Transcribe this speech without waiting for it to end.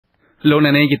លោកអ្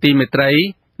នកនាងជាទីមេត្រី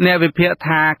អ្នកវិភាគ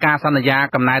ថាការសន្យា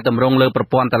កំណែតម្រង់លើប្រ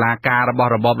ព័ន្ធតុលាការរបស់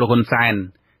របបលោកហ៊ុនសែន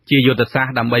ជាយុទ្ធសាស្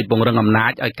ត្រដើម្បីពង្រឹងអំណា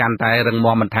ចឲ្យកាន់តែរឹង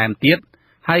មាំបន្ថែមទៀត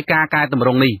ហើយការកែតម្រ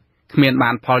ង់នេះគ្មាន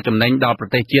បានផលចំណេញដល់ប្រ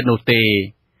ទេសជាតិនោះទេ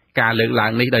ការលើកឡើ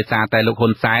ងនេះដោយសារតែលោកហ៊ុ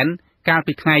នសែនកាល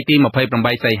ពីថ្ងៃទី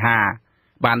28សីហា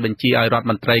បានបញ្ជាឲ្យរដ្ឋ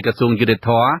មន្ត្រីក្រសួងយុតិធ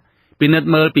ម៌ពិនិត្យ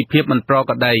មើលពីភាពមិនប្រ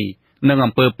ក្រតីនិង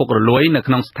អំពើពុករលួយនៅ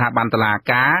ក្នុងស្ថាប័នតុលា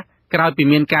ការក្រោយពី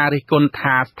មានការរិះគន់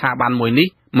ថាស្ថាប័នមួយនេះ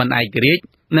មិនឯករាជ្យ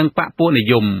និងបកពួកនិ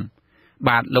យម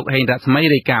បាទលោកហេងរស្មី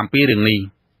រាយការណ៍ពីរឿងនេះ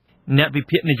អ្នកវិ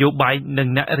ភាគនយោបាយនិង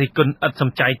អ្នករិះគន់ឥតសំ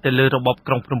ចៃទៅលើរបប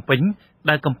ក្រុងភ្នំពេញ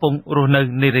ដែលកំពុងរស់នៅ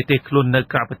នៃប្រទេសខ្លួននៅ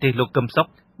ក្រៅប្រទេសលោកកឹមសុខ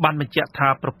បានបញ្ជាក់ថា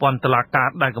ប្រព័ន្ធតុលាការ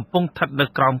ដែលកំពុងស្ថិតនៅ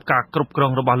ក្រោមការគ្រប់គ្រ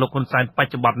ងរបស់លោកហ៊ុនសែនប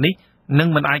ច្ចុប្បន្ននេះនឹង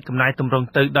មិនអាចកំណែតម្រង់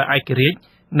ទៅដោយឯករាជ្យ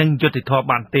និងយុត្តិធម៌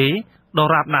បានទេដ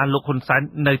រាបណាលោកហ៊ុនសែន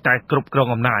នៅតែគ្រប់គ្រង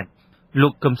អំណាចលោ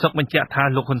កកឹមសុខបញ្ជាក់ថា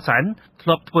លោកហ៊ុនសែនធ្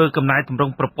លាប់ធ្វើកំណែតម្រ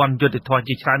ង់ប្រព័ន្ធយុត្តិធម៌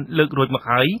ជាច្រើនលើករួចមក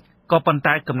ហើយក៏ប៉ុន្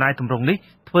តែកំណែតម្រង់នេះ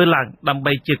ធ្វើឡើងដើម្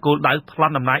បីជាគោលដៅប្ល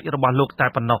ន់អំណាចរបស់លោកតែ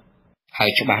ប៉ុណ្ណោះហើយ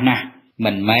ច្បាស់ណាស់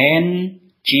មិនមែន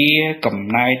ជាកំ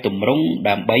ណែតម្រង់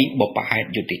ដើម្បីបបហេតុ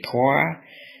យុត្តិធម៌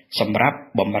សម្រាប់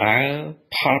បម្រើ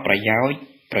ផលប្រយោជន៍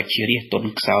ប្រជារាស្ត្រទុន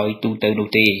ខ្សោយទូទៅនោះ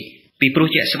ទេពីព្រោះ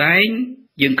ជាក់ស្ដែង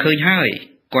យើងឃើញហើយ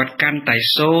គាត់កាន់តែ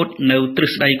សូត្រនៅទ្រឹ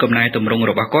ស្ដីកំណែតម្រង់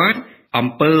របស់គាត់អំ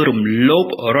ពើរំលោភ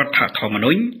រដ្ឋធម្ម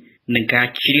នុញ្ញនិងការ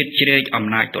ជ្រៀតជ្រែកអំ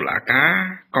ណាចតុលាការ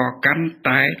ក៏កាន់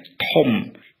តែ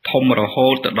ធំរហូ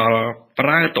តទៅដល់ប្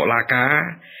រើតុលាការ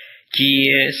ជា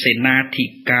សេនាធិ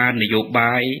ការនយោ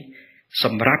បាយស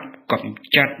ម្រាប់កម្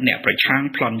ចាត់អ្នកប្រឆាំង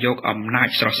ប្លន់យកអំណាច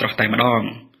ស្រស់ៗតែម្ដង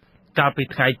កាលពី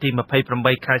ថ្ងៃទី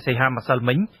28ខែសីហាម្សិល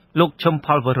មិញលោកឈឹមផ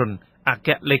លវរុនអគ្គ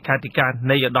លេខាធិការ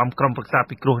នៃឧត្តមក្រុមប្រឹក្សា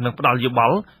ពិគ្រោះនិងផ្ដាល់យោប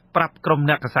ល់ប្រាប់ក្រុម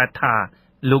អ្នកកសែតថា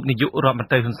លោកនាយករដ្ឋមន្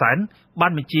ត្រីហ៊ុនសែនបា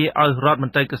នបញ្ជាឲ្យរដ្ឋម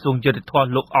ន្ត្រីក្រសួងយុតិធ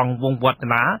ម៌លោកអង្គវង្សវឌ្ឍ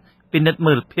នាពិនិត្យ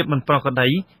មើលភាពមិនប្រក្រតី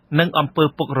និងអំពើ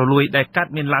ពុករលួយដែលកើត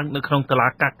មានឡើងនៅក្នុងតុលា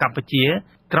ការកម្ពុជា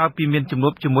ក្រោយពីមានជំនួ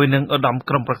បជាមួយនឹងឧត្តម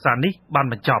ក្រុមប្រឹក្សានេះបាន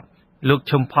បញ្ចប់លោក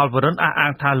ឈឹមផលវរុនអះអា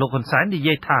ងថាលោកហ៊ុនសែននិ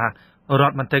យាយថារ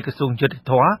ដ្ឋមន្ត្រីក្រសួងយុតិ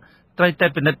ធម៌ត្រូវតែ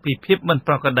ពិនិត្យពីភាពមិន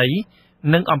ប្រក្រតី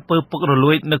និងអំពើពុករ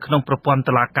លួយនៅក្នុងប្រព័ន្ធ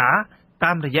តុលាការ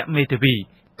តាមរយៈមេធាវី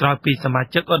ក្រោយពីសមា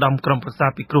ជិកឧត្តមក្រុមប្រឹក្សា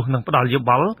ពិគ្រោះនិងផ្ដាល់យោ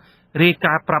បល់រាយ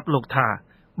ការណ៍ប្រាប់លោកថា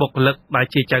បុគ្គលិកដែល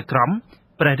ជាចៅក្រម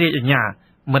ព្រះរាជអាជ្ញា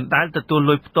មិនដែលទទួល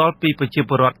លុយផ្ទាល់ពីប្រជា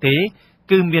ពលរដ្ឋទេ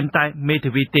គឺមានតែមេ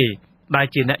ធាវីទេដែល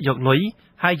ជាអ្នកយកលុយ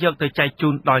ហើយយកទៅចែកជូ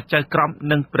នដល់ចៅក្រម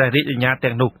និងព្រះរាជអាជ្ញា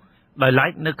ទាំងនោះដោយឡែ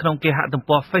កនៅក្នុងគេហទំ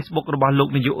ព័រ Facebook របស់លោក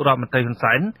នាយករដ្ឋមន្ត្រីហ៊ុន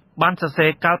សែនបានសរសេរ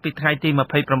កាលពីថ្ងៃទី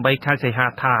28ខែសីហា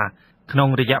ថាក្នុង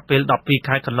រយៈពេល12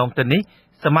ខែកន្លងទៅនេះ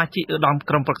សមាជិកឧត្តម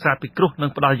ក្រុមប្រឹក្សាពិគ្រោះនិង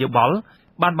ផ្ដាល់យោបល់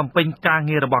បានបំពេញការ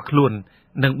ងាររបស់ខ្លួន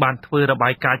និងបានធ្វើរបា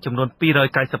យការណ៍ចំនួន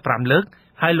295លើក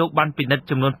ហើយលោកបានពិនិត្យ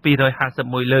ចំនួន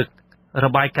251លើករ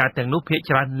បាយការណ៍ទាំងនោះភាគ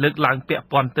ច្រើនលើកឡើងពាក់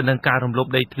ព័ន្ធទៅនឹងការរំលោភ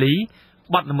ដីធ្លី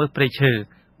បទល្មើសព្រៃឈើ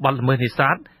បទល្មើសនេសា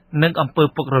ទនិងអំពើ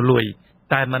ពុករលួយ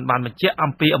តែมันបានបញ្ជាក់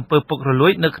អំពីអំពើពុករលួ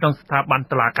យនៅក្នុងស្ថាប័ន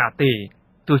តុលាការទេ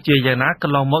ទោះជាយ៉ាងណាក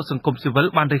ន្លងមកសង្គមស៊ីវិល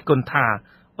បានរិះគន់ថា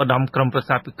ឧត្តមក្រុមប្រឹក្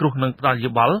សាពិគ្រោះនិងផ្ដាល់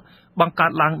យោបល់បង្កើ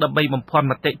តឡើងដើម្បីបំភាន់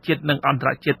មតិជាតិនិងអន្តរ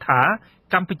ជាតិថា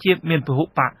កម្ពុជាមានពហុប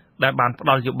កដែលបានផ្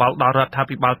ដាល់យោបល់ដល់រដ្ឋា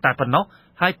ភិបាលតែប៉ុណ្ណោះ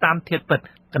ហើយតាមធៀបពិត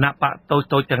គណៈបកតូ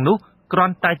ចៗទាំងនោះគ្រា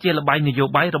ន់តែជាល្បែងនយោ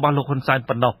បាយរបស់លោកហ៊ុនសែន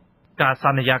ប៉ុណ្ណោះការស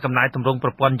ន្យាកំណែតម្រង់ប្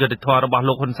រព័ន្ធយុតិធម៌របស់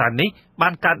លោកហ៊ុនសែននេះបា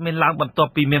នកើតមានឡើងបន្ទា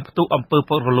ប់ពីមានផ្ទុះអំពើ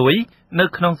ពុករលួយនៅ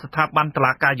ក្នុងស្ថាប័នតុ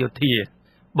លាការយោធា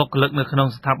បុគ្គលិកនៅក្នុង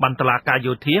ស្ថាប័នតុលាការ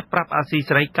យោធាប្រាប់អាស៊ី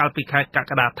សេរីកាលពីខែកក្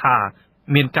កដាថា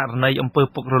មានករណីអំពើ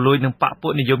ពុករលួយនិងបកពួ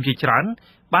កនិយមជាច្រើន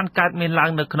បានកើតមានឡើង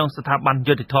នៅក្នុងស្ថាប័ន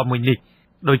យុតិធម៌មួយនេះ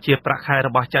ដូចជាប្រាក់ខែរ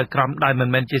បស់ចៅក្រមដែលមិន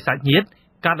មែនជាសាច់ញាតិ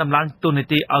ការដំឡើងទូនា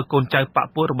ទីឲ្យកូនចៅបក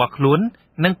ពួករបស់ខ្លួន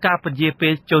និងការពន្យាពេ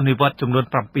លចូលនិវត្តន៍ចំនួន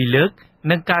7លើក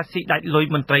និងការស៊ីដាច់លុយ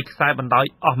មន្ត្រីខ្សែបណ្ដោយ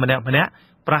អស់ម្នាក់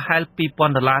ប្រហែល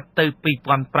$2,000ទៅ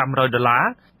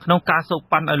$2,500ក្នុងការសូក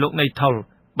ប៉ាន់ឲ្យលោកនៃថុល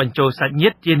បញ្ចូលសាច់ញា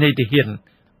តិជានាយទាហាន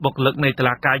បុគ្គលិកនៃតុ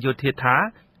លាការយោធាថា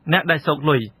អ្នកដែលសូក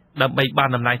លុយដើម្បីបាន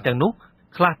តំណែងទាំងនោះ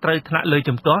ខ្លះត្រូវថ្នាក់លើ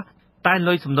ជំទាស់តែ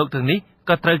លុយសំណុកទាំងនេះ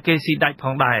ក៏ត្រូវគេស៊ីដាច់ផ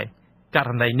ងដែរករ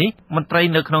ណីនេះមន្ត្រី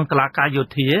នៅក្នុងតុលាការយោ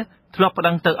ធាធ្លាប់ប្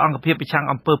តឹងទៅអង្គភាពប្រឆាំង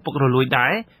អំពើពុករលួយដែ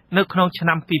រនៅក្នុងឆ្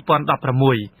នាំ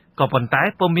2016ក៏ប៉ុន្តែ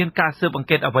ពុំមានការស៊ើបអង្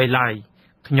កេតអ្វីឡើយ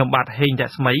ខ្ញុំបាទហេងរ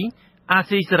ស្មីអា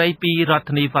ស៊ីសេរីពីរដ្ឋ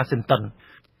ធានី Washington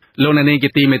លោកអ្នកនាងជា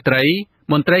ទីមេត្រី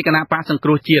មន្ត្រីគណៈបកសង្គ្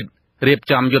រោះជាតិរៀប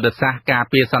ចំយុទ្ធសាស្ត្រការ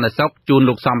ពារសន្តិសុខជូន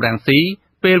លោកសំរងស៊ី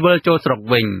ពេលវិលចូលស្រុក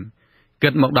វិញគិ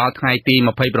តមកដល់ថ្ងៃទី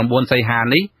29សីហា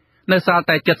នេះនៅសល់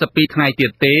តែ72ថ្ងៃទៀ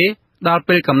តទេដល់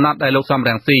ពេលកំណត់ដែលលោកសំរ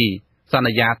ងស៊ីស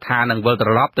ន្យាថានឹងវិលត្រ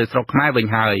ឡប់ទៅស្រុកខ្មែរវិញ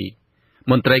ហើយ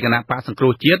មន្ត្រីគណៈបកសង្គ្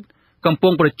រោះជាតិកំពុ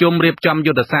ងប្រជុំរៀបចំ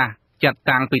យុទ្ធសាស្ត្រចាត់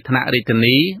តាំងពីថ្នាក់រាជធា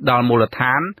នីដល់មូលដ្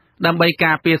ឋានដើម្បី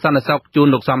ការពារសន្តិសុខជូន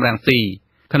លោកសំរងស៊ី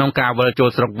ក្នុងការវិលចូល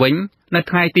ស្រុកវិញ នៅ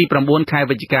ថ្ងៃទី9ខែ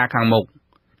វិច្ឆិកាខាងមុខ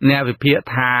អ្នកវិភាគ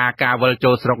ថាការវិល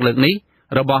ចូលស្រុកលើកនេះ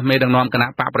របស់មេដឹកនាំគណៈ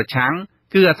បកប្រឆាំង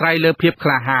គឺអាស្រ័យលើភាពក្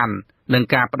លាហាននិង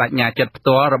ការបដិញ្ញាចិត្តផ្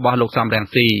ទាល់របស់លោកសំរង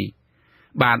ស៊ី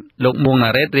បាទលោកមួងណា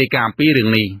រ៉េតរាយការណ៍អំពីរឿង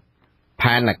នេះ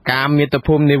ផែនការមាតុ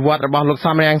ភូមិនិវត្តរបស់លោក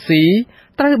សំរងស៊ី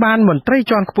ត្រូវបានមន្ត្រី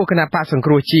ជាន់ខ្ពស់គណៈបកសង្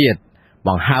គ្រោះជាតិប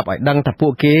ង្ហើបឲ្យដឹងថាពួ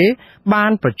កគេបា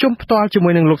នប្រជុំផ្ទាល់ជាមួ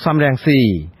យនឹងលោកសំរងស៊ី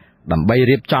ដើម្បី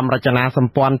រៀបចំរចនាស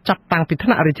ម្ព័ន្ធចាប់តាំងពីថ្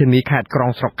នាក់រាជធានីខេត្តក្រុង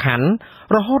ស្រុកខណ្ឌ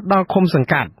រហូតដល់ឃុំសង្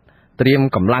កាត់ត្រៀម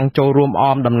កម្លាំងចូលរួមអ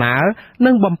មដំណើរ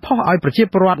និងបំផុសឲ្យប្រជា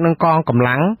ពលរដ្ឋនិងកងកម្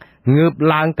លាំងងើប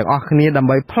ឡើងទាំងអស់គ្នាដើម្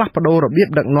បីផ្លាស់ប្តូររបៀប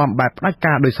ដឹកនាំបែបផ្ដាច់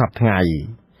ការដោយសពថ្ងៃ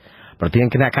ប្រធាន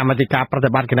គណៈកម្មាធិការប្រតិ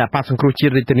បត្តិគណៈបកសង្គ្រោះជា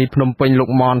តិរាជធានីភ្នំពេញលោក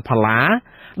មនផល្លា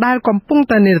ដែលកំពុង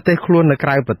តែនិរទេសខ្លួននៅក្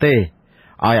រៅប្រទេស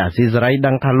ឲ្យអាស៊ីសេរី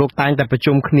ដឹងថាលោកតែងតែប្រ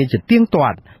ជុំគ្នាជាទៀងទា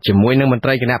ត់ជាមួយនឹងមន្ត្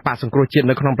រីគណៈបកសង្គ្រោះជាតិ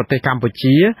នៅក្នុងប្រទេសកម្ពុ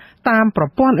ជាតាមប្រ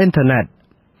ព័ន្ធអ៊ីនធឺណិត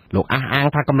លោកអះអាង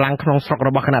ថាកម្លាំងក្នុងស្រុករ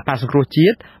បស់គណៈបកសង្គ្រោះជា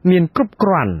តិមានគ្រប់គ្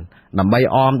រាន់ដើម្បី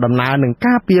អមដំណើរនឹង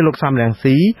ការពារលោកសំរង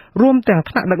ស៊ីរួមទាំង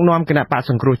ថ្នាក់ដឹកនាំគណៈបក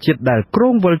សង្គ្រោះជាតិដែលគ្រោ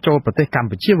ងវិលចូលប្រទេសកម្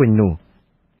ពុជាវិញនោះ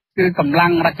គឺកម្លាំ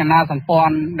ងរចនាសម្ព័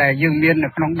ន្ធដែលយើងមាននៅ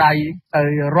ក្នុងដៃទៅ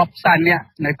រាប់សែននាក់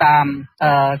នៅតាម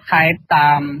ខេត្ត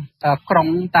តាមក្រុង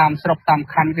តាមស្រុកតាម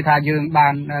ខណ្ឌគឺថាយើងបា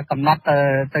នកំណត់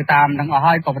ទៅតាមនឹងអស់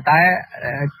ហើយក៏ប៉ុន្តែ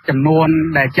ចំនួន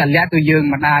ដែលជាក់លាក់គឺយើង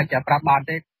មិនអាចប្រាប់បាន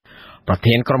ទេប្រ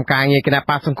ធានក្រុមការងារគណៈ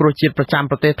បកសង្គ្រោះជាតិប្រចាំ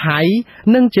ប្រទេសថៃ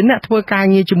និងជាអ្នកធ្វើការ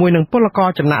ងារជាមួយនឹងពលករ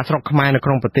ចំណាក់ស្រុកខ្មែរនៅក្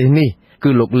នុងប្រទេសនេះគឺ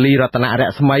លោកលីរតនៈរ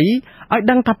ស្មីឲ្យ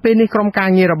ដឹងថាពេលនេះក្រុមការ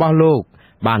ងាររបស់លោក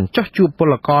បានចុះជួបព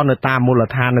លករនៅតាមមូល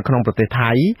ដ្ឋាននៅក្នុងប្រទេស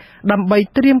ថៃដើម្បី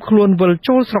ត្រៀមខ្លួនវិល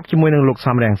ចូលស្រុកជាមួយនឹងលោក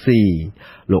សំរងស៊ី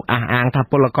លោកអះអាងថា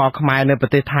ពលករខ្មែរនៅប្រ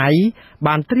ទេសថៃ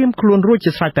បានត្រៀមខ្លួនរួច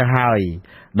ជាស្រេចទៅហើយ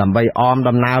ដើម្បីអម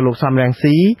ដំណើរលោកសំរង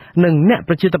ស៊ីនិងអ្នក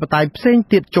ប្រជាធិបតេយ្យផ្សេង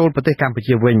ទៀតចូលប្រទេសកម្ពុ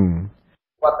ជាវិញ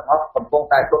គាត់ទាំងអស់កំពុង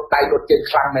តែដុតដៃដុតជើង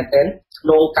ខ្លាំងមែនទែនក្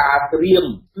នុងការត្រៀម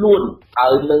ខ្លួនឲ្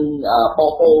យនឹងប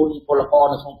ងប្អូនពលករ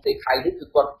នៅក្នុងប្រទេសថៃនេះគឺ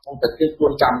គាត់កំពុងតែត្រៀមខ្លួ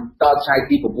នចាំដល់ថ្ងៃ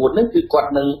ទី9នេះគឺគាត់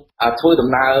នឹងធ្វើដំ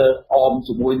ណើរអម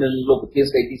ជាមួយនឹងលោកប្រធាន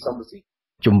ស្ដីទីសំរងស៊ី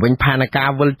ជំវិញផែនការ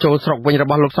វិលចូលស្រុកវិញរ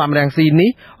បស់លោកសំរងស៊ីនេះ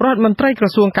រដ្ឋមន្ត្រីក្រ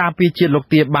សួងការពារជាតិលោក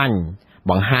ទាបាញ់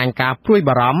បង្ហាញការព្រួយ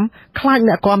បារម្ភខ្លាច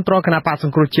អ្នកគាំទ្រគណៈបកស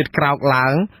ង្គ្រោះជាតិក្រោកឡើ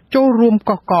ងចូលរួម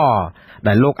កកក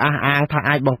ដែលលោកអះអាងថា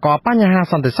អាចបង្កបញ្ហា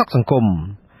សន្តិសុខសង្គម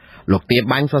លោកទា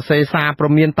បាញ់សរសេរសារព្រ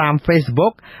មានតាម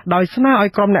Facebook ដោយស្នើឲ្យ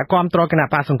ក្រុមអ្នកគាំទ្រគណៈ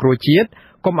បកសង្គ្រោះជាតិ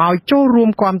កុំឲ្យចូលរួម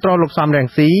គាំទ្រលោកសំរង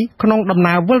ស៊ីក្នុងដំ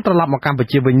ណើរវិលត្រឡប់មកកម្ពុ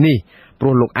ជាវិញនេះព្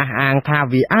រោះលោកអះអាងថា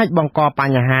វាអាចបង្កប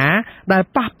ញ្ហាដែល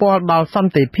ប៉ះពាល់ដល់ស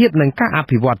ន្តិភាពនិងការអ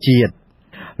ភិវឌ្ឍជាតិ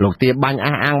លោកទាបាញ់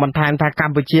អះអាងបន្ថែមថាក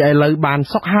ម្ពុជាឥឡូវបាន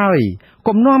សុខហើយ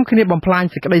កុំនាំគ្នាបំផ្លាញ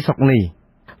សេចក្តីសុខនេះ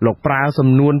លោកប្រើសំ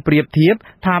នួនប្រៀបធៀប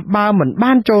ថាបើមិន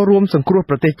បានចូលរួមសង្គ្រោះ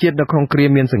ប្រទេសជាតិនៅក្នុងគ្រា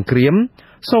មានសង្គ្រាម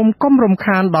សូមកុំរំ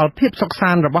ខានដល់ភាពសុខ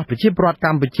សាន្តរបស់ប្រជាពលរដ្ឋក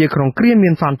ម្ពុជាក្នុងគ្រាមា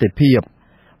នសន្តិភាព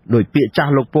ដោយពាក្យចា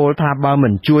ស់លោកពោលថាបើមិ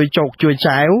នជួយចោកជួយ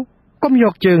ចែវកុំយ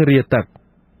កជើងរាទឹក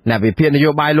អ្នកវិភាគន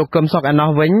យោបាយលោកកឹមសុខឯណោះ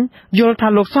វិញយល់ថា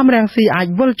លោកសំរងស៊ីអាច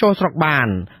វិលចូលស្រុកបាន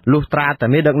លុះត្រាតែ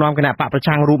មេដឹកនាំគណៈបកប្រ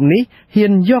ឆាំងរូបនេះហ៊ា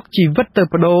នយកជីវិតទៅ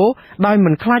បដូរដោយមិ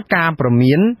នខ្លាចការប្រ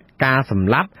មានការសម្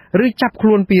លាប់ឬចាប់ខ្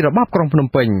លួនពីរបបក្រុងភ្នំ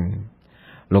ពេញ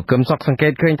លោកកឹមសុខសង្កេ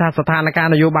តឃើញថាស្ថានភាព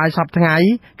នយោបាយសពថ្ងៃ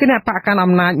គណៈបកកាន់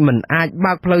អំណាចមិនអាច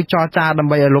បើកផ្លូវចរចាដើ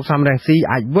ម្បីឲ្យលោកសំរងស៊ី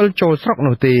អាចវិលចូលស្រុក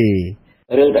នោះទេ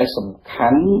រឿងដែលសំខា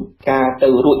ន់ការទៅ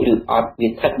រួចឬអត់វា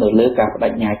ស្ថិតនៅលើការបដិ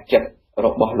ញ្ញាចិត្តរ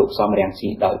បស់លោកសំរងស៊ី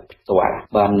ដោយផ្ទាល់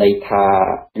បានន័យថា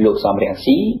លោកសំរង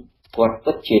ស៊ីគាត់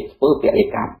ពិតជាធ្វើពល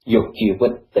កម្មយកជីវិ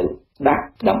តទៅដាក់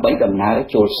ដើម្បីដំណើរ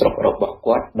ចូលស្រុករបស់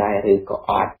គាត់ដែរឬក៏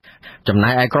អត់ចំណែ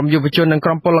កឯក្រុមយុវជននិងក្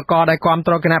រុមពលករដែលគាំ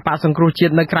ទ្រគណៈបកសង្គ្រោះជា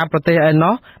តិនៅក្រៅប្រទេសឯ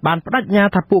ណោះបានបដិញ្ញា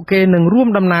ថាពួកគេនឹងរួម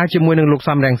ដំណើរជាមួយនឹងលោក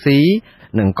សំរងស៊ី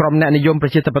និងក្រុមអ្នកនិយមប្រ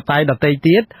ជាធិបតេយ្យដទៃ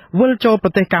ទៀតវិលចូលប្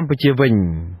រទេសកម្ពុជាវិញ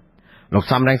លោក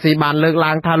សំរងស៊ីបានលើក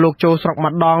ឡើងថាលោកចូលស្រុក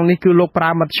ម្ដងនេះគឺលោកប្រើ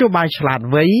មធ្យោបាយឆ្លាត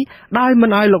វៃដោយមិន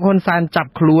ឲ្យលោកហ៊ុនសែនចា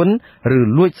ប់ខ្លួនឬ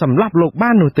លួចសម្លាប់លោក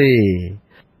បាននោះទេ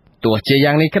ទោះជា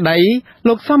យ៉ាងនេះក្តី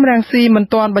លោកសំរងស៊ីមិន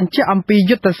ទាន់បញ្ជាក់អំពី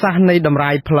យុទ្ធសាស្ត្រនៃតម្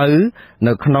រាយផ្លូវ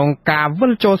នៅក្នុងការវិ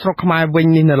លចូលស្រុកខ្មែរវិញ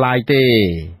នេះនៅឡើយទេ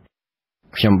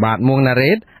ខ្ញុំបាទមួងណា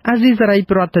រ៉េតអាស៊ីសេរី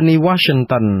ប្រធានាទី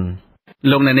Washington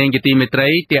លោកអ្នកនាងជាទីមេត្រី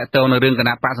តាក់ទងនឹងរឿងគ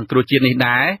ណៈបកសង្គ្រោះជាតិនេះ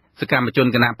ដែរសកម្មជន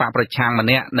គណៈបកប្រឆាំងម្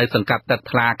នាក់នៅសង្កាត់ទឹក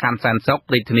ថ្លាខណ្ឌសែនសុខ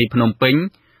រាជធានីភ្នំពេញ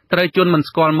ត្រូវជន់មិន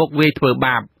ស្គាល់មុខវាយធ្វើ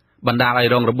បាបបណ្ដាលឲ្យ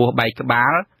រងរបួសបែកក្បា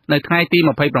លនៅថ្ងៃទី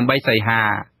28សីហា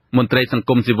មន្ត្រីសង្គ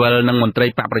មស៊ីវិលនិងមន្ត្រី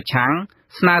បកប្រឆាំង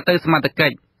ស្នើទៅសមត្ថកិ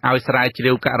ច្ចឲ្យស្រាវជ្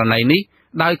រាវករណីនេះ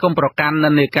ដោយកុំប្រកាន់និ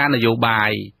ន្នាការនយោបា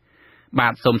យបា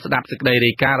ទសូមស្ដាប់សេចក្តី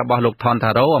រាយការណ៍របស់លោកថន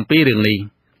ថារ៉ូអំពីរឿងនេះ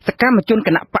សកម្មជនគ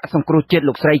ណៈបកសង្គ្រោះជាតិ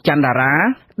លោកស្រីច័ន្ទតារា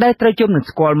ដែលត្រូវជុំនឹង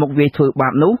ស្គាល់មុខវាយធ្វើបា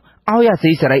បនោះឲ្យអា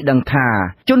ស៊ីសេរីដឹងថា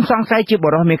ជនសង្ស័យជាប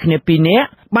រិសុទ្ធមានគ្នា2នាក់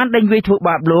បានដេញវាយធ្វើ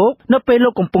បាបលោកនៅពេលលោ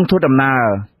កកំពុងធ្វើដំណើរ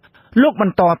លោកប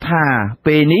ន្តថា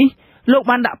ពេលនេះលោក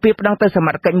បានដាក់ពាក្យប្តឹងទៅសម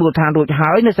ត្ថកិច្ចមូលដ្ឋានរួច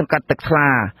ហើយនៅសង្កាត់ទឹកថ្លា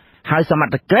ហើយសម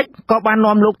ត្ថកិច្ចក៏បាន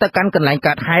នាំលោកទៅកាន់កន្លែង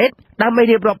កើតហេតុដើម្បី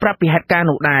រៀបរាប់ប្រាប់ពីហេតុការណ៍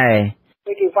នោះដែរ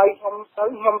ពេលគេវាយខ្ញុំទៅ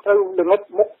ខ្ញុំត្រូវល្ងិត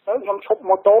មុខទៅខ្ញុំឈប់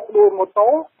ម៉ូតូដួលម៉ូតូ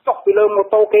ចុះពីលើម៉ូ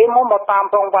តូគេមកតាម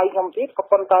ប្រងវាយខ្ញុំទៀតក៏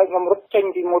ប៉ុន្តែខ្ញុំរត់ចេញ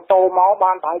ពីម៉ូតូមក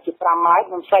បានប្រហែលជា5ម៉ែត្រ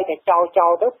ខ្ញុំស្រែកតែចោ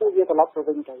លទៅពួកវាត្រឡប់ទៅ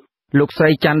វិញទៅលោកស្រី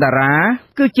ច័ន្ទតារា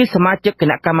គឺជាសមាជិកគ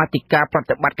ណៈកម្មាធិការប្រ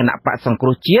តិបត្តិគណៈបកសង្គ្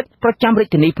រោះជាតិប្រចាំរាជ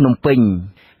ធានីភ្នំពេញ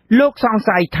លោកសង្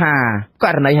ស័យថាក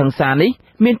រណីហិង្សានេះ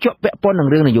មានជាប់ពាក់ព័ន្ធនឹង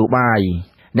រឿងនយោបាយ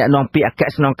អ្នកនាំពាក្យអគ្គ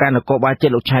ស្នងការនគរបាលជា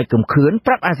តិលោកឆៃកឹមខឿន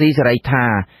ប្រាប់អាស៊ីសេរីថា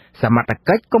សមត្ថ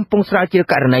កិច្ចកំពុងស្រាវជ្រាវ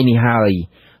ករណីនេះហើយ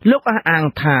លោកអះអាង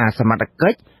ថាសមត្ថកិ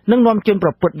ច្ចនឹងនាំជនប្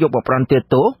រព្រឹត្តយកបប្រន្ទា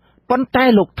ទោសប៉ុន្តែ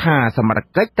លោកថាសមត្ថ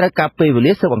កិច្ចត្រូវការពេលវេ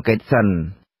លាស៊ើបអង្កេតសិន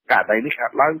ករណីនេះកើ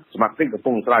តឡើងសមាជិកកំ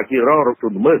ពុងស្រាវជ្រាវរកជ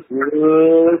នល្មើស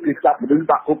គឺចាប់មនុស្ស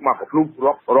ដាក់គុកមកប្រព្រឹ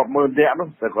ត្តរាប់ម៉ឺននាក់នោះ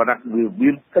តែគាត់ថាវាមា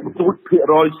នតិចតួចភាគ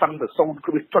រយសឹងតែ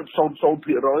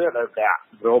 0.00% ដែលតែ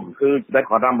រកមិនឃើញតែ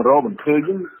គាត់ថារកមិនឃើញ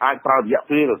អាចប្រើរយៈ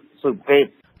ពេលស៊ើបអង្កេត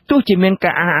ទោះជាមាន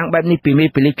ការអះអាងបែបនេះពីមេ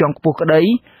ប៉ូលីសជាន់ខ្ពស់ក្តី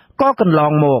ក៏កន្ល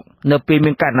ងមកនៅពេល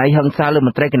មានករណីហិង្សាលើម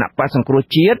ន្ត្រីគណៈបក្សសង្គ្រោះ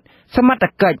ជាតិសមត្ថ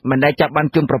កិច្ចមិនដែលចាប់បាន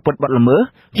ជនប្រព្រឹត្តបទល្មើស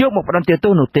យកមកផ្តន្ទាទោ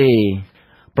សនោះទេ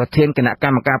ប្រធានគណៈក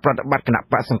ម្មការប្រតិបត្តិគណៈ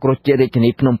បក្សសង្គ្រោះជាតិរាជធានី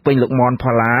ភ្នំពេញលោកមនផ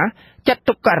ល្លាចាត់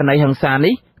ទុកករណីហិង្សា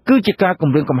នេះគឺជាការគំ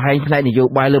រាមកំហែងផ្នែកនយោ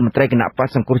បាយលើមន្ត្រីគណៈបក្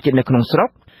សសង្គ្រោះជាតិនៅក្នុងស្រុក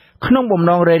ក្នុងបំ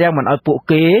ណងរារាំងមិនឲ្យពួក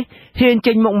គេហ៊ាន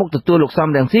ចេញមកទទួលលោកសំ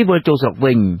រងស៊ីវិលចូលស្រុក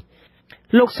វិញ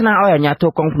លោកស្នើឲ្យអាជ្ញាធរ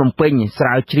ក្រុងភ្នំពេញស្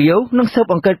រាវជ្រាវនិងស៊ើប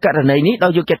អង្កេតករណីនេះដោ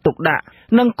យយកចិត្តទុកដាក់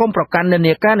និងកុំប្រកាន់និន្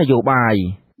នាការនយោបាយ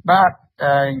បាទអ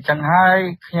ញ្ចឹងហើយ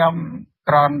ខ្ញុំ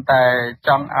គ្រាន់តែច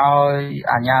ង់ឲ្យ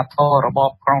អាជ្ញាធររប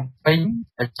បក្រុងពេញ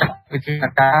ចាត់វិធាន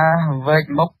ការវែក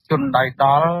មុខជនដៃដ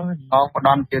ល់យកផ្ដ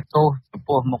ន្ទាទោសចំ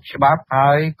ពោះមុខច្បាប់ហើ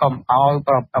យកុំឲ្យ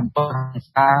ប្រព្រឹត្តអំពើហិង្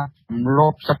សាររំលោ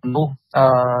ភសិទ្ធិមនុស្ស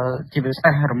ជាពិសេ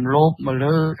សរំលោភមក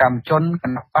លើកម្មជនគ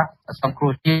ណបកសង្គ្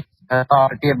រោះជាតិតទៅ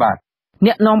ទៀតបាទ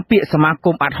អ្នកនាំពាក្យសមាគ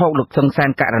មអាត់ហុកលោកសឹងសាន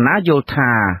ករណាយល់ថា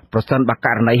ប្រសិនបើក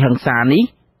រណីហិង្សានេះ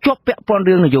ជាប់ពាក់ព័ន្ធ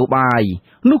រឿងនយោបាយ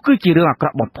នោះគឺជារឿងអាក្រ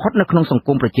ក់បំផុតនៅក្នុងសង្គ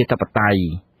មប្រជាធិបតេយ្យ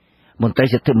មន្ត្រី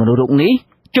សិទ្ធិមនុស្សរូបនេះ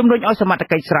ជំរុញឲ្យសមត្ថ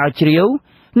កិច្ចស្រាវជ្រាវ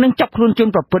និងចាប់ខ្លួនជន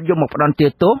ប្រព្រឹត្តយកមកផ្ដន្ទា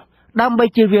ទោសដើម្បី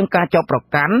ជៀសវាងការចោទប្រ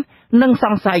កាន់និងស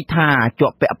ង្ស័យថាជា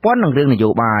ប់ពាក់ព័ន្ធនឹងរឿងនយោ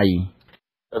បាយ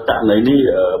ករណីនេះ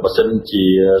បើសិនជា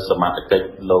សមាជិក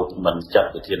លោកមិនចាត់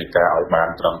វិធានការឲ្យបាន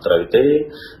ត្រឹមត្រូវទេ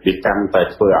វាកាន់តែ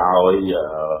ធ្វើឲ្យ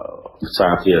សា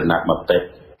ធារណមតិ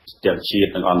ទាំងជាតិ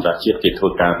និងអន្តរជាតិគេធ្វើ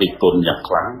ការរិះគន់យ៉ាង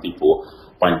ខ្លាំងពីព្រោះ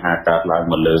បញ្ហាកើតឡើង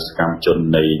មកលើសកម្មជន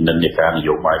នៃនិន្នាការន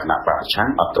យោបាយគណៈបកប្រឆាំង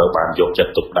អត់ត្រូវបានយកចិត្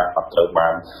តទុកដាក់អត់ត្រូវបា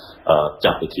ន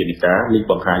ចាត់វិធានការនេះ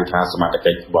បង្ហាញថាសមា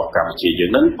ជិករបស់កម្ពុជាយើ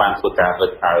ងនឹងបានធ្វើការរឹ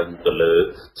តអើងទៅលើ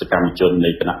សកម្មជននៃ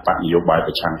គណៈបកនយោបាយ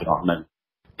ប្រឆាំងទាំងអស់ហ្នឹង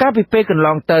កាលពីពេលកន្ល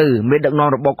ងទៅមេដឹកនាំ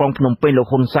របបក្រុងភ្នំពេញលោក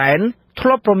ហ៊ុនសែនធ្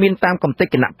លាប់ប្រមានតាមកំទេច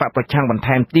គណៈបកប្រឆាំងបន្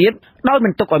ថែមទៀតដោយមិ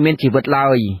នទុកឲ្យមានជីវិតឡើ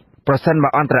យប្រសិនបើ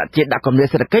អន្តរជាតិដាក់គំនាប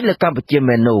សេដ្ឋកិច្ចលើកម្ពុជា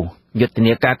មែននោះយុទ្ធ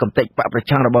នាការកំទេចបកប្រ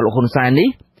ឆាំងរបស់លោកហ៊ុនសែននេះ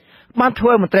បានធ្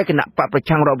វើមន្ត្រីគណៈបកប្រ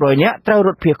ឆាំងរាប់រយនាក់ត្រូវរ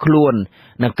ត់ភៀសខ្លួន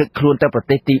និងគេចខ្លួនទៅប្រ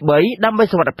ទេសទី3ដើម្បី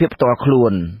សុវត្ថិភាពផ្ទាល់ខ្លួ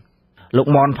នលោក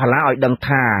មនផល្លាឲ្យដឹង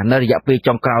ថានៅរយៈពេល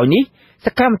ចុងក្រោយនេះស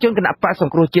កម្មជនគណៈបកស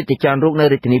ង្គ្រោះជាតិជាច្រើនរូបនៅ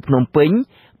រាជធានីភ្នំពេញ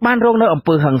បានរងនៅអំ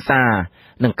ពើហិង្សា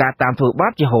និងការតាមធ្វើបា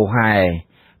បជាហូរហែ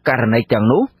ករណីទាំង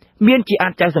នោះមានជាអា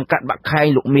ចចៅសង្កាត់បាក់ខែង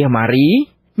លោកមាសម៉ារី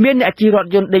មានអ្នកជិះរថ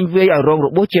យន្តដេញវាយឲ្យរងរ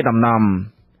បួសជាដំណំ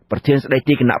ប្រធានស្ដី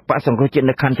ទីគណៈបកសង្គ្រោះជាតិ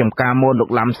នៅខណ្ឌចំការមនលោក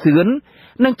ឡាំសឿន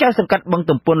និងចៅសង្កាត់បឹង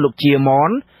ទំពុនលោកជាម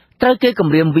នត្រូវគេគំ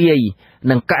រាមវាយ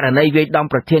និងករណីវាយដំ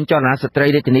ប្រធានចលនាស្ត្រី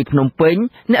រាជធានីភ្នំពេញ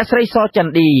អ្នកស្រីសច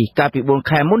ន្ទឌីកាលពី4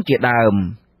ខែមុនជាដើម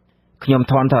ខ្ញុំ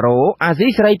ថនថារ៉ូអាស៊ី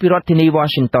សេរីពីរដ្ឋធានី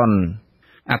Washington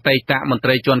អតីតមន្ត្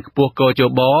រីជាន់ខ្ពស់កោជ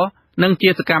បនិងជា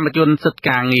សកម្មជនសិទ្ធិ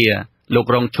ការងារលោក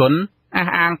រងឈុនអះ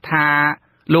អាងថា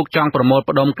លោកចង់ប្រមូល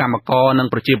ផ្ដុំកម្មករនិង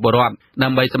ប្រជាពលរដ្ឋដើ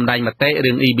ម្បីសម្ដែងមតិ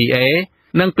រឿង EBA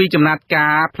និងពីចំណាត់កា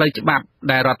រផ្លូវច្បាប់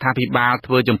ដែលរដ្ឋាភិបាល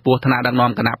ធ្វើចំពោះថ្នាក់ដឹក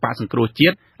នាំគណៈបកសង្គ្រោះជា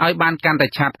តិឲ្យបានកាន់តែ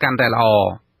ឆាប់កាន់តែល្អ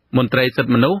មន្ត្រីសិទ្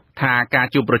ធិមនុស្សថាការ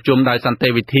ជួបប្រជុំដោយសន្តិ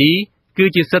វិធីគឺ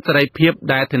ជាសិទ្ធិសេរីភាព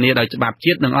ដែលធានាដោយច្បាប់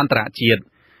ជាតិនិងអន្តរជាតិ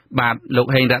បាទលោក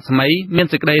ហេងរស្មីមាន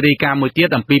សេចក្តីរាយការណ៍មួយទៀត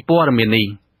អំពីព័ត៌មាននេះ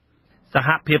សហ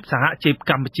ភាពសហជីព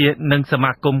កម្ពុជានិងស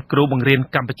មាគមគ្រូបង្រៀន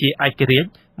កម្ពុជាឯករាជ្យ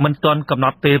មិនទាន់កំណ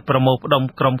ត់ពេលប្រមូលផ្ដុំ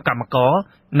ក្រុមកម្មករ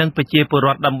និងប្រជាពលរ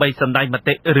ដ្ឋដើម្បីសម្ដែងម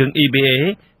តិរឿង EBA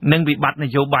និងវិបត្តិន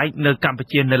យោបាយនៅកម្ពុ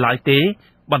ជានៅឡើយទេ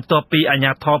បន្ទាប់ពីអាជ្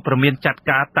ញាធរប្រមានចាត់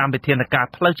ការតាមវិធានការ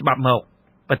ផ្លូវច្បាប់មក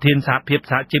ប្រធានសហភាព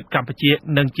សហជីពកម្ពុជា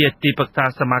និងជាទីប្រឹក្សា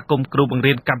សមាគមគ្រូបង្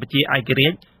រៀនកម្ពុជាឯករា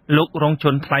ជ្យលោករង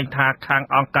ឈុនថ្លែងថាខាង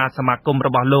អង្គការសមាគមរ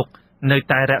បស់លោកនៅ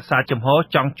តែរក្សាជំហរ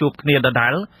ចង់ជួបគ្នាដដែ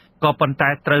លក៏ប៉ុន្តែ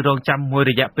ត្រូវរងចាំមួយ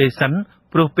រយៈពេលសិន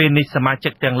ព្រោះពេលនេះសមាជិ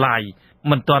កទាំងឡាយ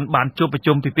មិនទាន់បានជួបប្រ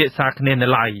ជុំពិភាក្សាគ្នានៅ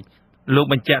ឡើយ លោក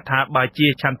បញ្ជាក់ថាបើជា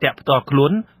ឆន្ទៈផ្ទាល់ខ្លួ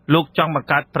នលោកចង់បង្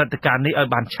កើតព្រឹត្តិការណ៍នេះឲ្យ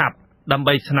បានឆាប់ដើម្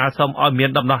បីស្នើសុំឲ្យមាន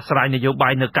ដំណោះស្រាយនយោបា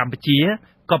យនៅកម្ពុជា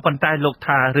ក៏ប៉ុន្តែលោក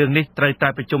ថារឿងនេះត្រូវតែ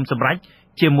ប្រជុំសម្រេច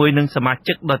ជាមួយនឹងសមា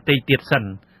ជិកដទៃទៀតសិន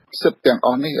សិទ្ធិទាំងអ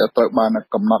ស់នេះត្រូវបាន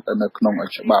កំណត់នៅក្នុង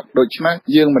ច្បាប់ដូច្នេះ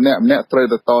យើងម្នាក់ត្រូវ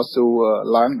ទៅតស៊ូ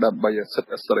ឡើងដើម្បីសិទ្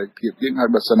ធិសេរីភាពយើងហើយ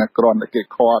បើសិនគ្រាន់តែគេ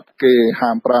ខាត់គេ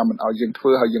ហាម5មិនឲ្យយើងធ្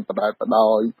វើហើយយើងបដែតបដោ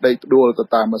យដេកដួលទៅ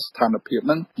តាមស្ថានភាព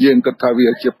ហ្នឹងយើងគិតថាវា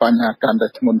ជាបញ្ហាកាន់តែ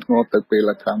ធ្ងន់ធ្ងរទៅពេល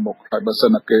ខាងមុខហើយបើសិ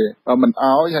នគេមិន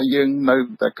ឲ្យហើយយើងនៅ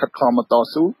តែខិតខំមកត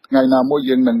ស៊ូថ្ងៃណាមួយ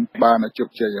យើងនឹងបានជោគ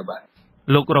ជ័យហើយបាទ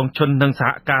លោករងឈុននិងសហ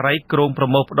ការីក្រុងប្រ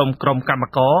មូលផ្ដុំក្រុមកម្ម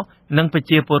ករនិងប្រ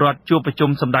ជាពលរដ្ឋជួបប្រជុំ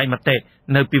សម្ដែងមតិ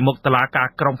នៅពីមុខតុលាការ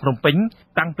ក្រុងភ្នំពេញ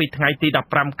តាំងពីថ្ងៃទី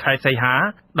15ខែសីហា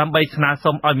ដើម្បីស្នើ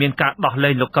សុំឲ្យមានការដោះលែ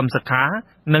ងលោកកឹមសុខា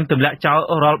និងទម្លាក់ចោល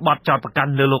រាល់បទចោទប្រកា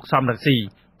ន់លើលោកសំរងស៊ី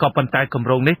ក៏ប៉ុន្តែគម្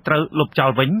រោងនេះត្រូវលុបចោ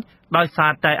លវិញដោយសា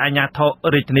រតែអាជ្ញាធរ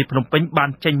រាជធានីភ្នំពេញបាន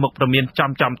ចេញមុខព្រមាន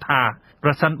ចំថាប្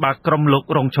រសិនបើក្រុមលោក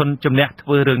រងឈុនជំនះធ្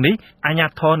វើរឿងនេះអាជ្ញា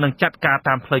ធរនឹងចាត់ការ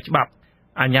តាមផ្លូវច្បាប់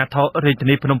អាជ្ញាធររាជធា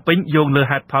នីភ្នំពេញយោងលើ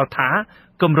ហេតុផលថា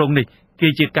គម្រោងនេះគឺ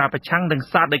ជាការប្រឆាំងនឹង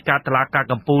សារដីកាតុលាការ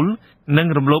កំពូលនិង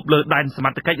រំលោភលើដែនសម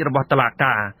ត្ថកិច្ចរបស់តុលា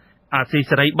ការអាស៊ី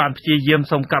សេរីបានព្យាយាម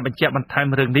សុំការបញ្ជាក់បន្ថែម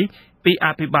រឿងនេះពីអ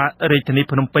ភិបាលរាជធានី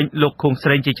ភ្នំពេញលោកខួងស្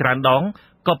រេងជាច្រើនដង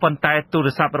ក៏ប៉ុន្តែទូរ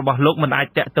ស័ព្ទរបស់លោកមិនអាច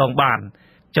តាក់ទងបាន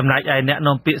ចំណែកឯអ្នក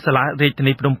នាំពាក្យសាលារាជធា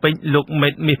នីភ្នំពេញលោកមេ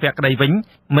តមាសភក្តីវិញ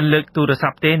មិនលើកទូរស័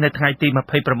ព្ទទេនៅថ្ងៃទី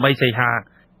28សីហា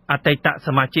អតីតស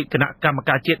មាជិកគណៈកម្ម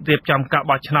ការជាតិរៀបចំការ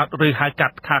បោះឆ្នោតឬហៅកា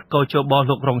ត់ថាកោជប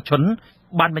លោករងឈុន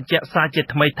បានបញ្ជាក់សារជា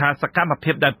ថ្មីថាសកម្ម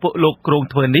ភាពដែលពួកលោកគ្រោង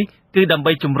ធ្វើនេះគឺដើម្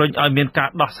បីជំរុញឲ្យមានការ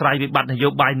ដោះស្រាយវិបត្តិនយោ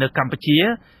បាយនៅកម្ពុជា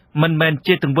មិនមែន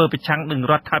ជាទង្វើប្រឆាំងនឹង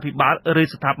រដ្ឋាភិបាលឬ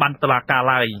ស្ថាប័នតុលាការ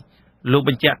ឡើយលោកប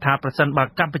ញ្ជាក់ថាប្រសិនបើ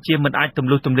កម្ពុជាមិនអាចទម្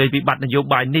លុះទម្លាយវិបត្តិនយោ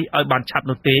បាយនេះឲ្យបានឆាប់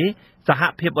នោះទេសហ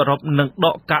ភាពអឺរ៉ុបនឹងដ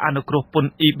កការអនុគ្រោះពន្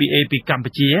ធ EBA ពីកម្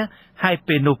ពុជាហើយ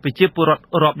ពេលនោះប្រជាពលរដ្ឋ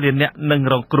រាប់លានអ្នកនឹង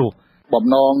រងគ្រោះបំ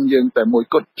ណងយើងតែមួយ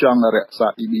គត់ចង់រក្សា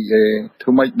EBA ធ្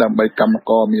វើម៉េចដើម្បីកម្ម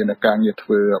ករមានការងារធ្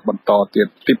វើបន្តទៀត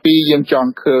ទី2យើងចង់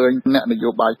ឃើញអ្នកនយោ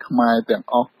បាយខ្មែរទាំង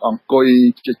អស់អង្គុយ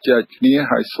ជជែកគ្នា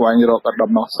ហើយស្វែងរក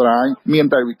ដំណោះស្រាយមាន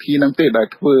តែវិធីហ្នឹងទេដែល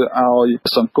ធ្វើឲ្យ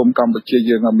សង្គមកម្ពុជា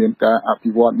យើងមានការអ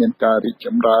ភិវឌ្ឍមានការរីកច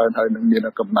ម្រើនហើយនឹងមាន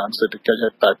កំណើនសេដ្ឋកិច្ចហើ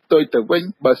យតែផ្ទុយទៅវិញ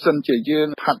បើសិនជាយើង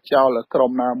ហាត់ចោលក្រុ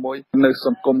មណាមួយនៅស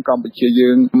ង្គមកម្ពុជាយើ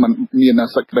ងមិនមាន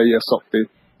សេចក្តីសុខ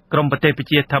ទេក្រមប្រទេសប្រ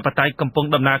ជាធិបតេយ្យកំពុង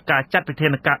ដំណើរការចាត់វិធា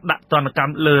នការដាក់ទណ្ឌក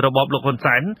ម្មលើរបបលោកហ៊ុន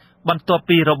សែនបន្ទាប់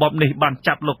ពីរបបនេះបាន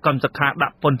ចាប់លោកកឹមសុខាដា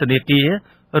ក់ពន្ធនាគារ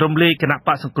រំលាយគណៈប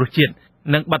ក្សសង្គ្រោះជាតិ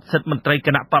និងបិទសិទ្ធិមន្ត្រីគ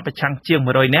ណៈបកប្រឆាំងជាង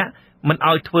100នាក់មិន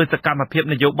ឲ្យធ្វើសកម្មភាព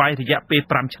នយោបាយរយៈពេល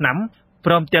5ឆ្នាំ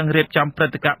ព្រមទាំងរៀបចំព្រឹ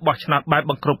ត្តិការណ៍បោះឆ្នោតបែប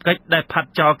បង្ក្រប់កិច្ចដែលផាត់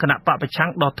ចោលគណៈបកប្រឆាំង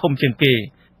ដ៏ធំជាងគេ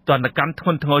ទណ្ឌកម្មធ្ង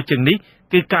ន់ធ្ងរជាងនេះ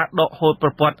គឺការដកហូតប្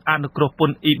រព័ន្ធអនុគ្រោះព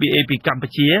ន្ធ EBA ពីកម្ពុ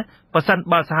ជាប្រសិន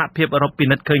បើសហភាពអឺរ៉ុបពិ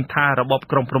និត្យឃើញថារបប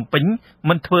ក្រុងភ្នំពេញ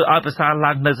មិនធ្វើឲ្យប្រសើរ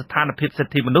ឡើងនៅស្ថានភាពសិ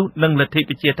ទ្ធិមនុស្សនិងលទ្ធិ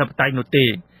ប្រជាធិបតេយ្យនោះទេ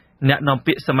អ្នកនាំ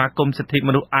ពាក្យសមាគមសិទ្ធិម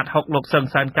នុស្សអាត6លោកសឹង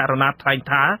សានករណាថ្លែង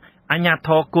ថាអាជ្ញាធ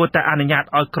រគួរតែអនុញ្ញាត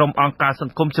ឲ្យក្រុមអង្គការស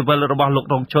ង្គមស៊ីវិលរបស់លោក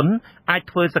រងឈុនអាច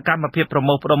ធ្វើសកម្មភាពប្រ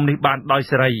មូលផ្ដុំនេះបានដោយ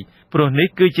សេរីព្រោះនេះ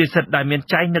គឺជាសិទ្ធិដែលមាន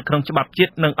ចែងនៅក្នុងច្បាប់ជា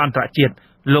តិនិងអន្តរជាតិ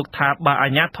លោកថាបើអា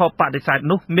ជ្ញាធរបដិសេធ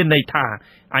នោះមានន័យថា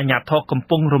អាជ្ញាធរកំ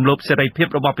ពុងរំលោភសេរីភាព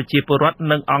របស់ប្រជាពលរដ្ឋ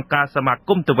និងអង្គការសមាគ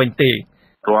មទៅវិញទេ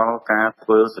រាល់ការធ្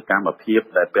វើសកម្មភាព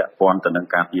ដែលពាក់ព័ន្ធទៅនឹង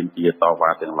ការទាមទារតវ៉ា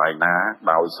ទាំងឡាយណា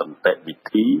ដោយសន្តិវិ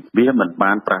ធីវាមិន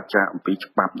បានប្រឆាំងអំពី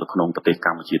ច្បាប់នៅក្នុងប្រទេសក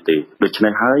ម្ពុជាទេដូច្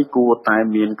នេះហើយគួរតែ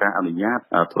មានការអនុញ្ញាត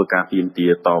ធ្វើការទាមទា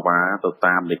រតវ៉ាទៅ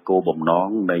តាមលេខគោលបំណង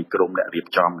នៃក្រមអ្នករៀប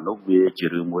ចំនោះវាជា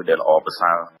រឿងមួយដែលល្អប្រ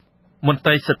សើរមន្ត្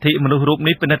រីសិទ្ធិមនុស្សរូប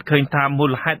នេះពិនិត្យឃើញថាមូ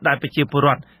លហេតុដែលប្រជាពលរ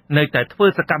ដ្ឋនៅតែធ្វើ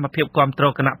សកម្មភាពគ្រប់គ្រ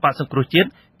ងគណៈបក្សសង្គ្រោះជាតិ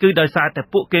គឺដោយសារតែ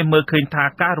ពួកគេមើលឃើញថា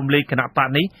ការរំលាយគណៈបក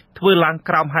នេះធ្វើឡើង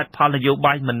ក្រោមហេតុផលនយោ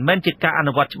បាយមិនមែនជាការអ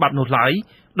នុវត្តច្បាប់នោះឡើយ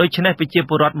ដូច្នេះប្រជា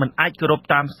ពលរដ្ឋមិនអាចគោរព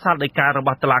តាមសាលដីការប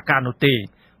ស់តុលាការនោះទេ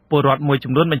ពលរដ្ឋមួយ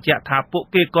ចំនួនបញ្ជាក់ថាពួក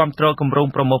គេគ្រប់គ្រងគម្រោង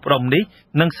ប្រមូលផ្ដុំនេះ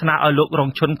និងស្នើឲ្យលោករង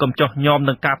ឈុនកុំចោះញោម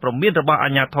នឹងការព្រមានរបស់អា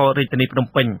ជ្ញាធររាជធានីភ្នំ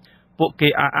ពេញពួកគេ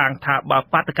អះអាងថាបើ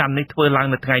បាតកម្មនេះធ្វើឡើង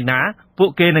នៅថ្ងៃណាពួក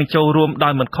គេនឹងចូលរួមដោ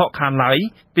យមិនខកខានឡើយ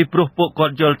ពីព្រោះពួកគា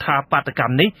ត់យល់ថាបាតក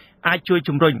ម្មនេះអាចជួយ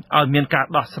ជំរុញឲ្យមានការ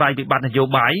ដោះស្រាយវិបត្តិនយោ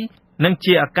បាយនិង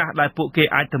ជាឱកាសដែលពួកគេ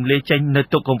អាចទម្លាយចេញនៅ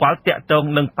ទុកកង្វល់ទាក់ទង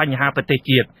នឹងបញ្ហាប្រទេស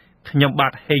ជាតិខ្ញុំបា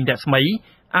ទហេងរស្មី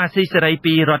អាស៊ីសេរី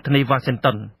ពីរដ្ឋធានីវ៉ាស៊ីន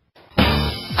តោន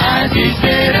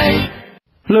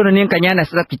លោកនាងកញ្ញាអ្នក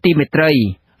ស្ដាប់ជាទីមេត្រី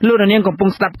លោកនាងកំពុង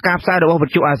ស្ដាប់ការផ្សាយរបស់វិ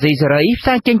ទ្យុអាស៊ីសេរីផ្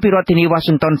សាយចេញពីរដ្ឋធានីវ៉ា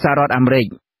ស៊ីនតោនសហរដ្ឋអាមេរិក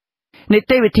នី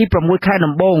តិវិធី6ខែ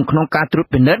ដំបូងក្នុងការត្រួត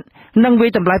ពិនិត្យនិងវិ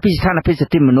តម្លៃពីស្ថានភាពសិ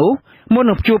ទ្ធិមនុស្សមុន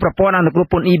នឹងព្យួរប្រព័ន្ធអនុគ្រោះ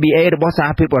ពន្ធ EBA របស់សហ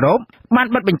ភាពអឺរ៉ុបបាន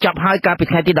បិទបញ្ចប់ហើយកាលពី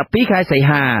ថ្ងៃទី12ខែសី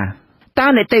ហាតើ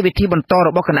នីតិវិធីបន្តរ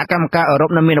បស់គណៈកម្មការអឺរ៉ុប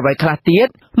នៅមានអ្វីខ្លះទៀត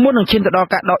មុននឹងឈានទៅដល់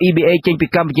ការដក EBA ចេញពី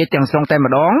កម្ពុជាទាំងស្រុងតែ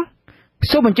ម្ដង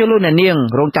សូមអញ្ជើញលោកអ្នកនាង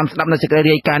រងចាំស្ដាប់នៅសេចក្តី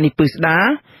រាយការណ៍នេះពឹស្ដា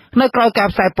នៅក្រៅការ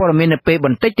ផ្សាយព័ត៌មាននៅពេលប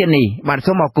ន្តិចទៀតនេះបាទ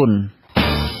សូមអរគុណ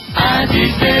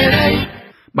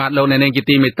បាទលោកអ្នកនាងជា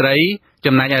ទីមេត្រី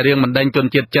ចំណែកឯរឿងបណ្ដេញជន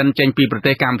ជាតិចិនចេញពីប្រ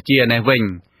ទេសកម្ពុជានេះវិញ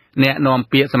អ្នកនាំ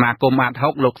ពាក្យសមាគមអាត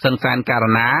6លោកសឹងសានការ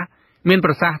ណាមាន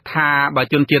ប្រសាសន៍ថាបើ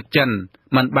ជនជាតិចិន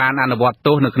មិនបានអនុវត្ត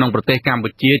ទោសនៅក្នុងប្រទេសកម្ពុ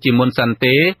ជាជាមុនសិន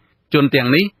ទេជនទាំង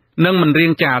នេះនឹងមិនរៀ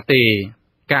ងចាលទេ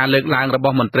ការលើកឡើងរប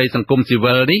ស់មន្ត្រីសង្គមស៊ី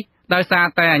វិលនេះដោយសារ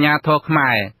តែអាជ្ញាធរខ្មែ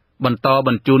របន្តប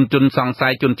ញ្ជូនជនសង្ស័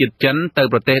យជនជាតិចិនទៅ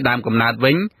ប្រទេសដើមកំណើត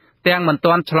វិញទាំងមិន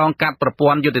ទាន់ឆ្លងកាត់ប្រព័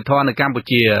ន្ធយុតិធធម៌នៅកម្ពុ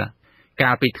ជា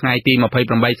កាលពីថ្ងៃទី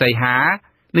28សីហា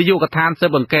នាយកដ្ឋានស៊ើ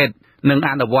បអង្កេតនិងអ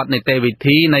នុវត្តនីតិវិ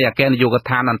ធីនៃអគ្គនាយកដ្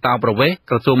ឋានអន្តរប្រវេសន៍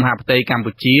ក្រសួងមហាផ្ទៃកម្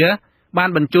ពុជាបាន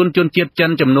បញ្ជូនជនជាតិចិ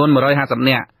នចំនួន150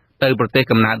នាក់ទៅប្រទេស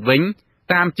កំណើតវិញ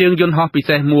តាមជើងយន្តហោះពិ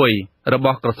សេសមួយរប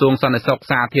ស់ក្រសួងសន្តិសុខ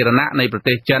សាធារណៈនៃប្រ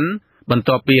ទេសចិនបន្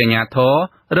ទាប់ពីអាជ្ញាធរ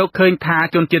រកឃើញថា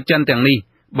ជនជាតិចិនទាំងនេះ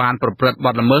បានប្រព្រឹត្តប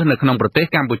ទល្មើសនៅក្នុងប្រទេស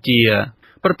កម្ពុជា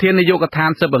ប្រធាននាយកដ្ឋា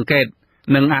នស៊ើបអង្កេត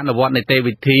និងអនុវត្តនីតិ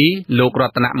វិធីលោករ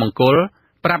តនមង្គល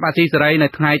ប្រាប់អាស៊ីសេរីនៅ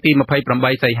ថ្ងៃទី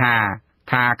28សីហា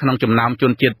ថាក្នុងចំណោមជ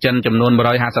នជាតិចិនចំនួន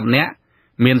150នាក់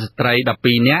មានស្ត្រី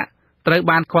12នាក់ត្រូវ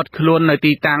បានឃាត់ខ្លួននៅ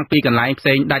ទីតាំងពីកន្លែងផ្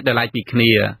សេងដាច់ដោយឡែកពីគ្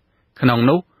នាក្នុង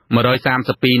នោះ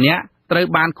132នាក់ត្រូវ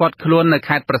បានឃាត់ខ្លួននៅ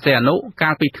ខេត្តព្រះសីហនុកា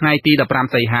លពីថ្ងៃទី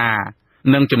15សីហា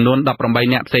និងចំនួន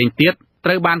18នាក់ផ្សេងទៀតត្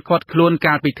រូវបានឃាត់ខ្លួន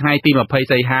កាលពីថ្ងៃទី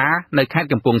20សីហានៅខេត្ត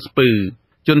កំពង់ស្ពឺ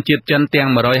ជនជាតិចិនទាំង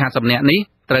150នាក់នេះ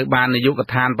ត្រូវបាននាយក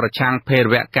ដ្ឋានប្រឆាំងភេរ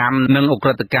វកម្មនិងអ ுக ្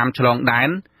រិតកម្មឆ្លងដែន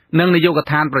និងនាយក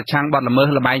ដ្ឋានប្រឆាំងបទល្មើ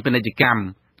សល្បែងពាណិជ្ជកម្ម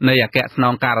នៃអគ្គស្ន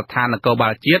ងការដ្ឋាននគរបា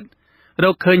លជាតិរ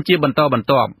កឃើញជាបន្តបន្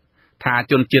ទាប់ថា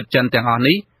ជនជាតិចិនទាំងអស់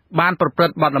នេះបានប្រព្រឹ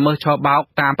ត្តបទល្មើសឆបោក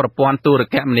តាមប្រព័ន្ធទូរ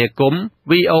គមនាគមន៍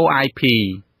VoIP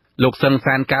លោកសឹង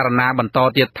សានការណាបន្ត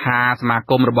ទៀតថាសមា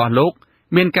គមរបស់លោក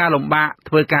មានការលំបាក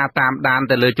ធ្វើការតាមដាន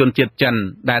ទៅលើជនជាតិចិន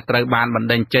ដែលត្រូវបានបណ្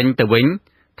ដេញចេញទៅវិញ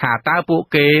ថាតើពួក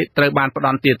គេត្រូវបានផ្ដ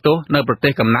ន្ទាទោសនៅប្រទេ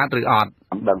សកំណើតឬអត់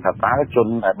ដឹងថាតើជន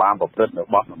ដែលបានប្រព្រឹត្តនៅ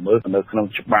បទល្មើសនៅក្នុង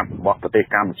ច្បាប់របស់ប្រទេស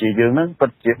កម្ពុជាយើងហ្នឹងពិ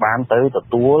តជាបានទៅទ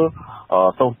ទួល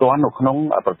ទោសទណ្ឌនៅក្នុង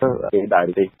ប្រទេសគេដែរ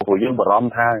ទេព្រោះយើងបារម្ភ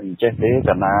ថាអញ្ចេះទេ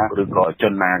កណាឬក៏ជ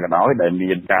នណាក៏ដោយដែល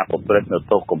មានការប្រព្រឹត្តនៅ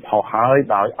ទោសកំហុសហើយ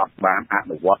ដោយអត់បានអ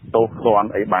នុវត្តទោសទណ្ឌ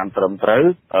អីបានត្រឹមត្រូវ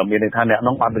មានន័យថាអ្នក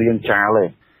នោះអត់រៀងចាលទេ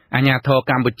អាជ្ញាធរ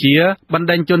កម្ពុជាបណ្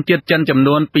ដេញជនជាតិចិនចំ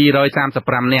នួន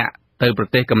235នាក់ទៅប្រ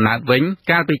ទេសកំណើតវិញ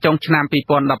កាលពីចុងឆ្នាំ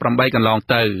2018កន្លង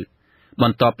ទៅប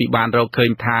ន្ទាប់ពីបានរកឃើ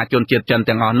ញថាជនជាតិចិន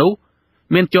ទាំងអស់នោះ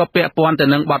មានជាប់ពាក់ព័ន្ធទៅ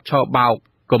នឹងបទឆបោក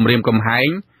គំរាមកំហែង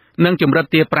និងជំរិត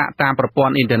ទារប្រាក់តាមប្រព័ន្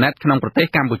ធអ៊ីនធឺណិតក្នុងប្រទេស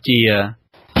កម្ពុជា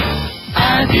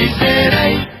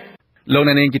លោក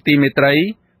អ្នកនាងជាទីមេត្រី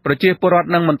ប្រជាពលរដ្ឋ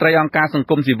និងមន្ត្រីអង្គការសង្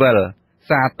គមស៊ីវិល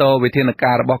សាទរវិធាន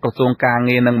ការរបស់ក្រសួងការ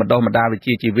ងារនិងបណ្ដុះបណ្ដាលវិជ្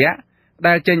ជាជីវៈ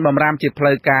ដែលចេញបម្រាមជាផ្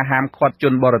លូវការហាមឃាត់ជ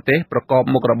នបរទេសប្រកប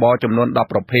មុខរបរចំនួន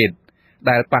10ប្រភេទ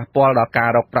ដែលប៉ះពាល់ដល់ការ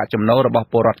រកប្រាក់ចំណូលរបស់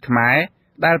ពលរដ្ឋខ្មែរ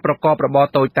ដែលប្រកបរបរ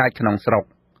តូចតាចក្នុងស្រុក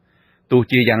ទោះ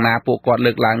ជាយ៉ាងណាពួកគាត់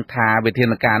លើកឡើងថាវិធា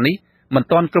នការនេះមិន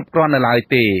ទាន់គ្រប់គ្រាន់នៅឡើយ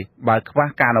ទេបើខ្វះ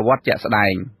ការអនុវត្តជាក់ស្ដែ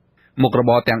ងមុខរ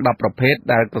បរទាំង10ប្រភេទ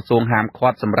ដែលក្រសួងហាមឃា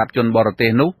ត់សម្រាប់ជនបរទេ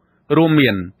សនោះរួមមា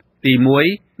នទី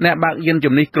1អ្នកបើកយាន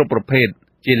ជំនិះគ្រប់ប្រភេទ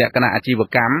ជាលក្ខណៈអាជីវ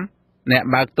កម្មអ្នក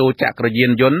បើកតូចក្រយា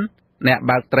នយន្តអ្នក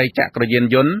បើកត្រីចក្រយាន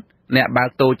យន្តអ្នកបើក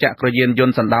តូចក្រយានយ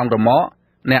ន្តសណ្ដោងរមាក់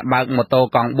អ្នកបើកម៉ូតូ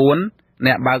កង់4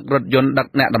អ្នកបើករថយន្តដឹក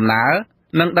អ្នកដំណើរ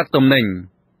និងដឹកទំនិញ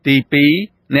ទី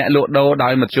2អ្នកលក់ដូរដោ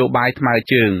យមធ្យោបាយថ្មើរ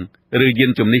ជើងឬយា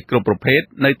នជំនិះគ្រប់ប្រភេទ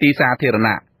នៅទីសាធារ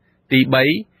ណៈទី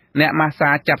3អ្នកម៉ាស្សា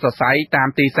ចាប់សរសៃតាម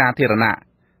ទីសាធារណៈ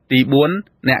ទី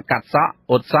4អ្នកកាត់សក់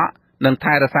អ៊ុតសក់និង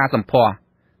ថែរក្សាសម្ផស្ស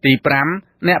ទី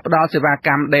5អ្នកផ្ដល់សេវាក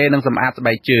ម្មដេរនិងសម្អាតស្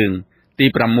បែកជើងទី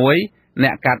6អ្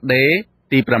នកកាត់ដេរ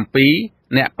ទី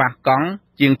7អ្នកប៉ះកង់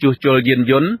ជាងជួសជុលយាន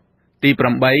យន្តទី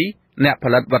8អ្នកផ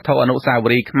លិតវត្ថុអនុស្សាវ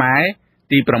រីយ៍ខ្មែរ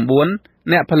ទី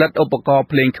9អ្នកផលិតឧបករណ៍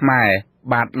ភ្លេងខ្មែរ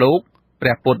បាតលោកព្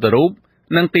រះពុទ្ធរូប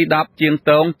និងទី10ជាង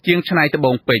តងជាងឆ្នៃត្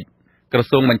បូងពេជ្រក្រ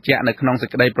សួងបញ្ជាក់នៅក្នុងសេច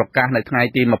ក្តីប្រកាសនៅថ្ងៃ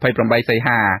ទី28សី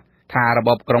ហាថារប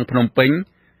បក្រុងភ្នំពេញ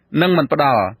នឹងមិនផ្ដ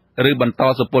ល់ឬបន្ត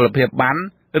សុពលភាពប័ណ្ណ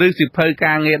ឬសិភៅ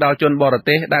ការងារដល់ជនបរ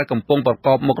ទេសដែលកំពុងប្រក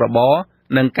បមុខរបរ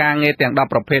និងការងារទាំង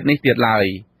10ប្រភេទនេះទៀតឡើយ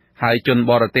ហើយជន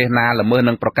បរទេសណាល្មើស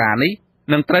នឹងប្រការនេះ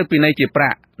នឹងត្រូវពិន័យជាប្រា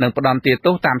ក់និងផ្ដន្ទា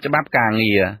ទោសតាមច្បាប់ការ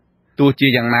ងារទោះជា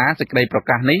យ៉ាងណាសេចក្តីប្រ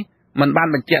កាសនេះមិនបាន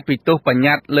បញ្ជាក់ពីទោសបញ្ញ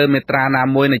ត្តិលើមាត្រាណា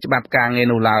មួយនៃច្បាប់ការងារ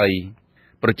នោះឡើយ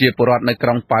ប្រជាពលរដ្ឋនៅក្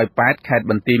រុងប៉ោយប៉ែតខេត្ត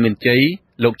បន្ទាយមានជ័យ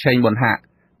លោកឆេងប៊ុនហាក់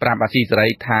ប្រាប់អាស៊ីសេរី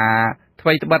ថាថ្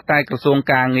មីត្បិតតែក្រសួង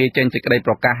ការងារចេញសេចក្តី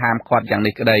ប្រកាសហាមឃាត់យ៉ាង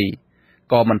នេះក្តី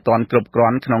ក៏មិនទាន់គ្រប់គ្រា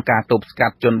ន់ក្នុងការទប់ស្កា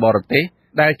ត់ជនបរទេស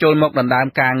ដែលចូលមកដណ្ដើម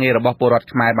ការងាររបស់ពលរដ្ឋ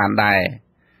ខ្មែរបានដែរ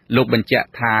លោកបញ្ជាក់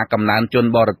ថាកំណើនជន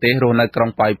បរទេសរស់នៅក្រុង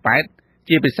ប៉ោយប៉ែត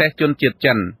ជាពិសេសជនជាតិ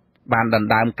ចិនបានដណ្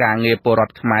ដើមការងារពលរ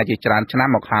ដ្ឋខ្មែរជាច្រើនឆ្នាំ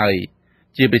មកហើយ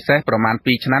ជាពិសេសប្រមាណ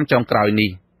2ឆ្នាំចុងក្រោយ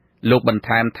នេះលោកបន្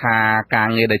ថែមថាការ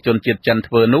ងារដែលជនជាតិចិន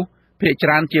ធ្វើនោះភាគច្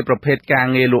រើនជាប្រភេទការ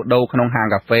ងារលក់ដូរក្នុងហាង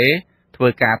កាហ្វេធ្វើ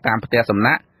ការតាមផ្ទះសំ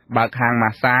ណាក់បើកហាង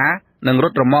ម៉ាស្សានិងរ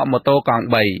ត់រមាក់ម៉ូតូកង់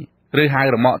3ឬហៅ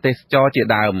រមាក់ទេសចរជា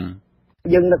ដើម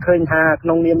យើងនឹកឃើញថាក្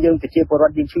នុងនាមយើងប្រជាពលរ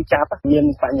ដ្ឋយើងឈឺចាប់មាន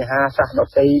បញ្ហាសាសដ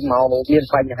តីមកមាន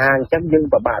បញ្ហាអញ្ចឹងយើង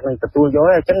ពិបាកនឹងទទួលយក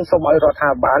អញ្ចឹងសូមឲ្យរដ្ឋា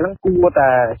ភិបាលហ្នឹងគួរតែ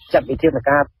ចាត់វិធាន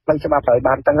ការផ្លូវច្បាប់ឲ្យ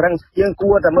បានតឹងរឹងយើង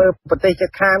គួរតែមើលប្រទេសជិត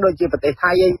ខាងដូចជាប្រទេសថៃ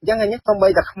អីអញ្ចឹងសូម្បី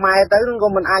តែខ្មែរទៅក៏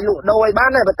មិនអាចលក់ដូរឲ្យបាន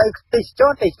ដែរបើទៅទេស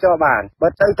ចរបានបើ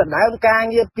ទៅដណ្ដើមការ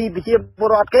ងារពីប្រជាពល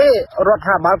រដ្ឋគេរដ្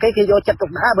ឋាភិបាលគេយកចិត្តទុ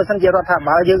កដាក់បើមិនជារដ្ឋាភិ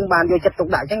បាលយើងបានយកចិត្តទុក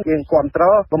ដាក់អញ្ចឹងយើងគ្រប់គ្រ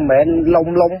ងមិនមែន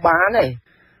លំបានទេ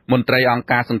មន្ត្រីអង្គ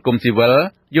ការសង្គមស៊ីវិល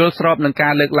យល់ស្របនឹងកា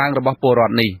រលើកឡើងរបស់ពលរ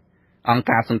ដ្ឋនេះអង្គ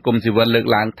ការសង្គមស៊ីវិលលើក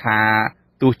ឡើងថា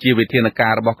ទោះជាវិធានកា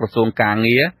ររបស់ក្រសួងការ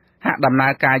ងារហាក់ដំណើ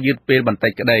រការយឺតពេលបន្តិ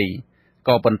ចក្តី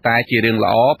ក៏ប៉ុន្តែជារឿងល្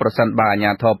អប្រសិនបើអាជ្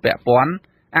ញាធរពាក់ព័ន្ធ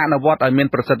អនុវត្តឲ្យមាន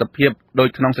ប្រសិទ្ធភាពដោយ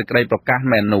ក្នុងសេចក្តីប្រកាស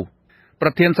មែននោះប្រ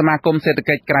ធានសមាគមសេដ្ឋ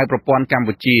កិច្ចក្រៅប្រព័ន្ធកម្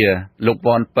ពុជាលោក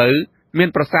វ៉ាន់ពៅមាន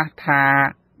ប្រសាសន៍ថា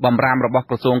បំរាមរបស់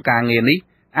ក្រសួងការងារនេះ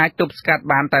អាចទប់ស្កាត់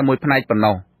បានតែមួយផ្នែកប៉ុណ្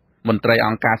ណោះ មន្ត្រីអ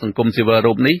ង្គការសង្គមស៊ីវិល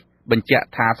រូបនេះបញ្ជាក់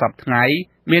ថាសប្តាហ៍ថ្ងៃ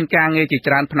មានការងារជា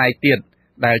ច្រើនផ្នែកទៀត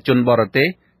ដែលជនបរទេស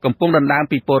កំពុងដណ្ដើម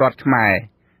ពីពលរដ្ឋខ្មែរ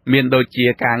មានដូចជា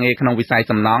ការងារក្នុងវិស័យ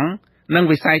សំណង់និង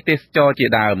វិស័យទេសចរជា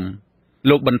ដើម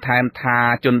លោកបន្ថែមថា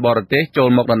ជនបរទេសចូល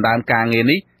មកដណ្ដើមការងារ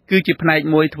នេះគឺជាផ្នែក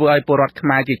មួយធ្វើឲ្យពលរដ្ឋខ្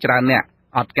មែរជាច្រើនអ្នក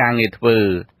អត់ការងារធ្វើ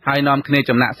ហើយនាំគ្នា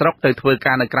ចំណាក់ស្រុកទៅធ្វើ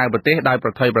ការនៅក្រៅប្រទេសដោយប្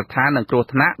រថុយប្រថាននឹងគ្រោះ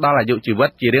ថ្នាក់ដល់អាយុជីវិត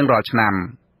ជារៀងរាល់ឆ្នាំ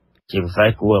ជាពិសេស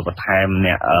គួរបន្ថែម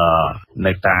អ្នក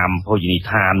នៅតាមភោជនីយ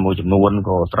ដ្ឋានមួយចំនួន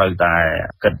ក៏ត្រូវតែ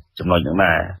គិតចំណុចហ្នឹង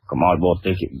ដែរកុំឲ្យបរ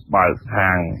ទេសគេបើក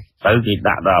ហាងទៅគេ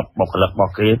ដាក់ដល់បុគ្គលិករប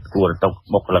ស់គេគួរទៅ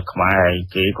បុគ្គលិកខ្មែរហើយ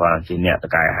គេគាត់ជាអ្នកត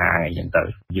កែហាងអីចឹងទៅ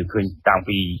យើងឃើញតាំង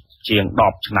ពីជាង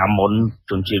10ឆ្នាំមុន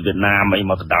ជនជាតិវៀតណាមអី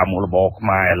មកដណ្ដើមមុខរបរខ្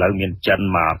មែរឥឡូវមានចិន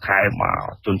មកថែមមក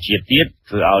ជនជាតិទៀត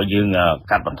ធ្វើឲ្យយើង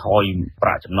កាត់បន្ថយប្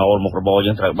រាក់ចំណូលមុខរបរ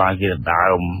យើងត្រូវបានគេដណ្ដើ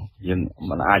មយើង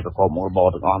មិនអាចប្រកបមុខរបរ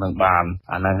ទាំងអស់នឹងបាន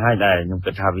អាហ្នឹងហើយដែលខ្ញុំ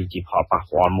គិតថាវាជាផលប៉ះ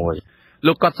ពាល់មួយ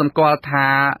លោកក៏សម្គាល់ថា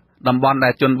តំបន់ដែ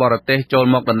លជនបរទេសចូល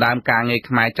មកដណ្ដើមការងារ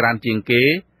ខ្មែរច្រើនជាងគេ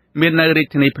មាននៅរាជ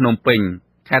ធានីភ្នំពេញ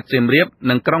ខេត្តសៀមរាប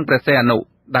និងក្រុងព្រះសីហនុ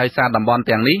ដោយសារតំបន់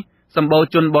ទាំងនេះសម្បូរ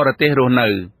ជនបរទេសរស់នៅ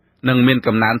និងមាន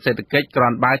កំណើនសេដ្ឋកិច្ចក្រា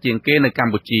ន់បើជាងគេនៅក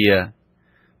ម្ពុជា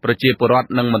ប្រជាពលរដ្ឋ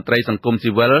និងមន្ត្រីសង្គម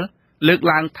ស៊ីវិលលើក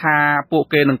ឡើងថាពួក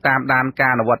គេនឹងតាមដានកា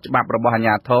រអនុវត្តច្បាប់របស់អាជ្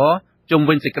ញាធរជុំ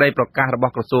វិញសេចក្តីប្រកាសរប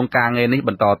ស់ក្រសួងការងារនេះប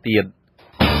ន្តទៀត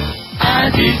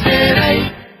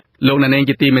លោកអ្នកនាង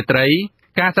ជាទីមេត្រី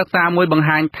ការសិក្សាមួយបង្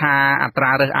ហាញថាអត្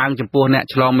រារើសអើងចំពោះអ្នក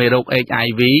ឆ្លងមេរោគ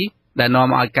HIV ដែលនាំ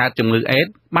ឲ្យកើតជំងឺអេដ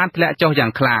ស៍បានធ្លាក់ចុះយ៉ា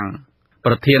ងខ្លាំង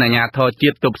ប្រធានអាជ្ញាធរជា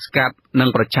តិទប់ស្កាត់និង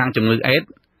ប្រឆាំងជំងឺអេដស៍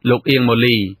លោកអៀងម៉ូ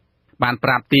លីបានប្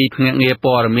រាប់ទីភ្នាក់ងារ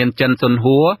ព័ត៌មានចិនស៊ុន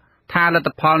ហួរថាលទ្ធ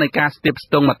ផលនៃការស្ទាបស្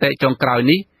ទង់មតិចុងក្រោយ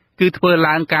នេះគឺធ្វើ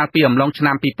ឡើងកាលពីអំឡុងឆ្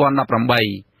នាំ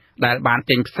2018ដែលបាន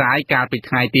ចេញផ្សាយកាលពី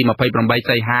ថ្ងៃទី28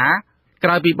សីហាក្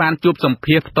រោយពីបានជួបសម្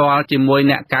ភាសផ្ទាល់ជាមួយ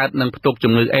អ្នកកើតនិងផ្ទុក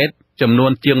ជំងឺអេដស៍ចំនួ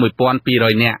នជាង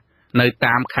1200នាក់នៅ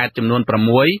តាមខេត្តចំនួន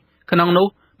6ក្នុងនោះ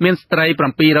មានស្ត្រី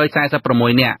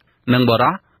746នាក់និងបុរ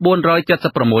ស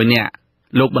476នាក់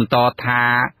លោកបន្តថា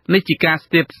នេះជាការស្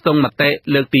ទាបស្ទង់មតិ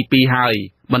លើកទី2ហើយ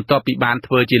បន្ទាប់ពីបាន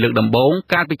ធ្វើជាលើកដំបូង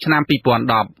កាលពីឆ្នាំ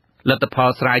2010លទ្ធផល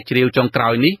ស្រាវជ្រាវចុងក្រោ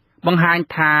យនេះបង្ហាញ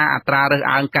ថាអត្រារើស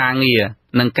អើងការងារ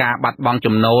និងការបាត់បង់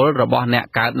ចំណូលរបស់អ្នក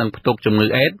កើតនិងផ្ទុកជំងឺ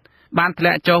អេដស៍បានធ្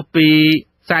លាក់ចុះពី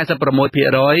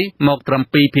46% មកត្រឹម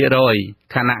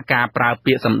 2% ខណៈការប្រើ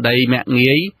ពាក្យសម្ដីមាក់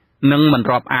ងាយនិងមិន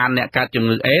រាប់អានអ្នកកើតជំ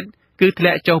ងឺអេដស៍គឺធ្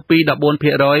លាក់ចុះពី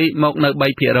 14% មកនៅ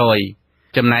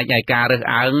 3% ចំណែកឯការរើស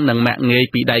អើងនិងមាក់ងាយ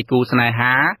ពីដៃគូស្នេ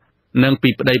ហានិងពី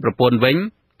ប្តីប្រពន្ធវិញ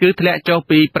គឺធ្លាក់ចុះ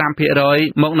ពី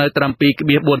 5% មកនៅត្រឹម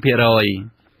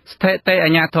 2.4% ស្ថិតិអា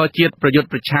ជ្ញាធរជាតិប្រយុទ្ធ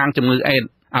ប្រឆាំងជំងឺអេដស៍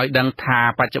ឲ្យដឹងថា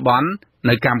បច្ចុប្បន្ន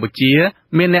នៅកម្ពុជា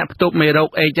មានអ្នកផ្ទុកមេរោគ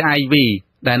HIV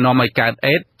ដែលនាំឲ្យកើត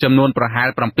អេដស៍ចំនួនប្រហែល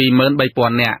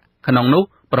 73,000 នាក់ក្នុងនោះ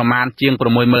ប្រមាណជាង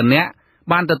 60,000 នាក់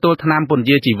បានទទួលថ្នាំពន្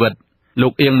យាជីវិតលោ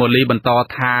កអៀងម៉ូលីបន្ត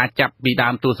ថាចាប់ពីដើ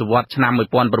មទសវត្សរ៍ឆ្នាំ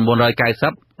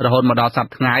1990រហូតមកដល់សប្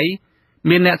តាហ៍ថ្ងៃ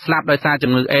មានអ្នកស្លាប់ដោយសារ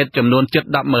ជំងឺអេដស៍ចំនួនជិត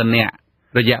 10,000 នាក់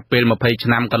រយៈពេល20ឆ្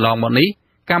នាំកន្លងមកនេះ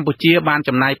កម្ពុជាបាន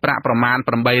ចំណាយប្រាក់ប្រមាណ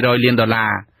$800 លាន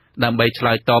ដើម្បីឆ្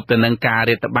លើយតបទៅនឹងការ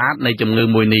រាតត្បាតនៃជំងឺ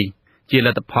មួយនេះជាល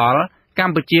ទ្ធផលក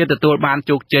ម្ពុជាទទួលបាន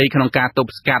ជោគជ័យក្នុងការទ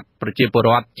ប់ស្កាត់ប្រជាពលរ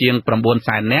ដ្ឋជាង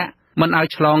 900,000 នាក់មិនឲ្យ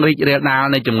ឆ្លងរីករាលដាល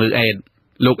នៃជំងឺអេដស៍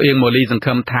លោកអៀងម៉ូលីសង្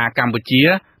ឃឹមថាកម្ពុជា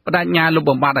បដិញ្ញាលុប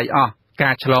បំបាត់ឲ្យអស់កា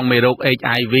រឆ្លងមេរោគ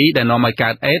HIV ដែលនាំឲ្យកើ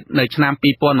តអេដស៍នៅឆ្នាំ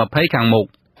2020ខាងមុខ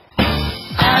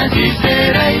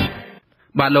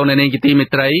បាទលោកអ្នកនាងជាទីមេ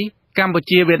ត្រីកម្ពុ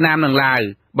ជាវៀតណាមនិងឡាវ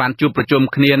បានជួបប្រជុំ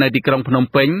គ្នានៅទីក្រុងភ្នំ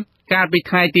ពេញកាលពី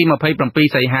ថ្ងៃទី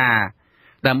27សីហា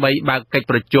ដើម្បីបើកកិច្ច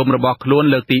ប្រជុំរបស់ខ្លួន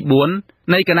លើកទី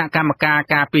4នៃគណៈកម្មការ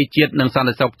ការពារជាតិនិងសន្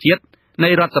តិសុខជាតិនៃ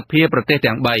រដ្ឋសភាប្រទេស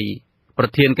ទាំង3ប្រ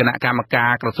ធានគណៈកម្មកា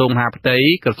រក្រសួងមហាផ្ទៃ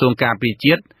ក្រសួងការពារ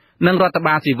ជាតិនិងរដ្ឋ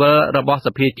បាលស៊ីវិលរបស់ស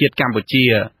ភាជាតិកម្ពុជា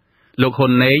លោកហ៊ុ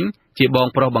នណេងជាបង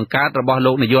ប្រុសបង្កើតរបស់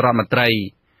លោកនាយករដ្ឋមន្ត្រី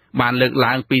បានលើក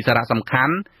ឡើងពីសារៈសំខា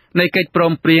ន់នៃកិច្ចព្រ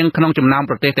មព្រៀងក្នុងចំណោម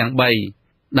ប្រទេសទាំង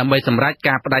3ដើម្បីសម្រេច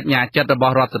ការបដិញ្ញាចិត្តរប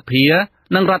ស់រដ្ឋសភា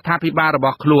និងរដ្ឋាភិបាលរប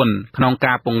ស់ខ្លួនក្នុង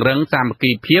ការពង្រឹងសាមគ្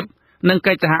គីភាពនិង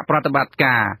កិច្ចសហប្រតិបត្តិ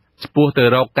ការឆ្ពោះទៅ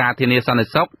រកការធានាសន្តិ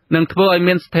សុខនិងធ្វើឲ្យ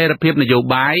មានស្ថិរភាពនយោ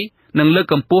បាយនិងលើក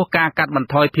កម្ពស់ការកាត់បន្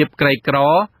ថយភាពក្រីក្រ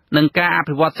និងការអ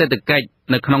ភិវឌ្ឍសេដ្ឋកិច្ច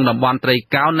នៅក្នុងតំបន់ត្រី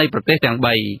កោណនៃប្រទេសទាំង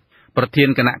3ប្រធាន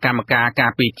គណៈកម្មការកា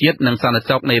រពារជាតិនិងសន្តិ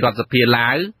សុខនៃរដ្ឋសភាឡា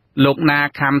វលោកណា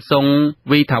ខំសុង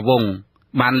វីថាវង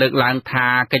បានលើកឡើងថា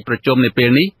កិច្ចប្រជុំនៅពេល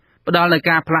នេះផ្ដល់នូវ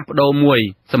ការផ្លាស់ប្ដូរមួយ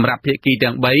សម្រាប់ភាគី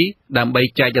ទាំង3ដើម្បី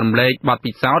ចែករំលែកបទ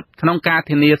ពិសោធន៍ក្នុងការ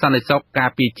ធានាសន្តិសុខការ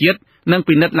ពារជាតិនិង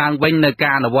ពិនិត្យឡើងវិញនៅកា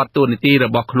រអនុវត្តតួនាទីរ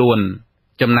បស់ខ្លួន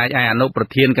ចំណែកឯអនុប្រ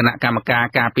ធានគណៈកម្មការ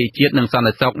ការពារជាតិនិងសន្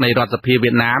តិសុខនៃរដ្ឋសភាវៀ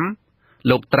តណាម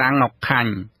លោកត្រាំងណុកខា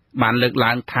ញ់បានលើក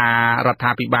ឡើងថារដ្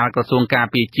ឋាភិបាលក្រសួងការ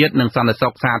ពារជាតិនិងសន្តិសុ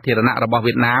ខសាធារណៈរបស់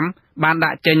វៀតណាមបានដា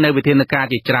ក់ចេញនូវវិធានការ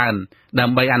ជាច្រើនដើ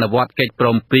ម្បីអនុវត្តកិច្ចព្រ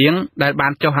មព្រៀងដែលបា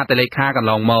នចុះហត្ថលេខាកន្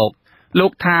លងមកលោ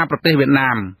កថាប្រទេសវៀត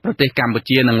ណាមប្រទេសកម្ពុ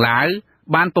ជានិងឡាវ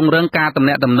បានពង្រឹងការទំ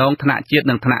នាក់ទំនងថ្នាក់ជាតិ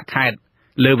និងថ្នាក់ខេត្ត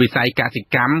លើវិស័យកសិ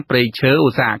កម្មព្រៃឈើឧ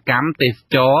ស្សាហកម្មទេស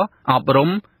ចរណ៍អប់រំ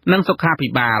និងសុខាភិ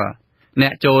បាលអ្ន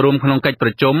កចូលរួមក្នុងកិច្ចប្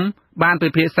រជុំបានពិ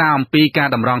ភាក្សាអំពីការ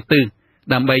តម្រង់ទិស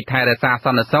ដើម្បីថែរក្សាស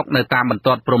ន្តិសុខនៅតាមបន្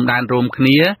ទាត់ព្រំដែនរួមគ្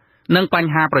នានិងប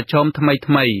ញ្ហាប្រឈមថ្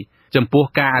មីៗចំពោះ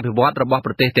ការអភិវឌ្ឍរបស់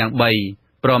ប្រទេសទាំង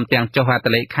3ព្រមទាំងចុះហត្ថ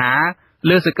លេខា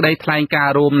លើសេចក្តីថ្លែងការ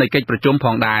ណ៍រួមនៃកិច្ចប្រជុំផ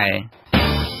ងដែរ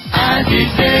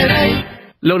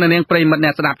លោកអ្នកនាងប្រិយមិត្តអ្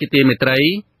នកស្ដាប់ជាទីមេត្រី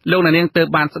លោកអ្នកនាងទើប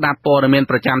បានស្ដាប់ព័ត៌មាន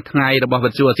ប្រចាំថ្ងៃរបស់វិ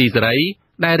ទ្យុអស៊ីសេរី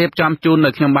ដែលរៀបចំជូនដោ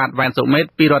យខ្ញុំបាទវ៉ែនសុមេត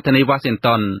ពីរដ្ឋធានី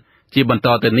Washington ជាបន្ត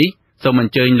ទៅនេះសូមអ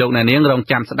ញ្ជើញលោកអ្នកនាងរង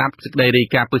ចាំស្ដាប់សេចក្តីរាយ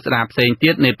ការណ៍ពិស្ដារផ្សេងទៀ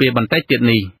តនាពេលបន្តិចទៀត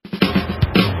នេះ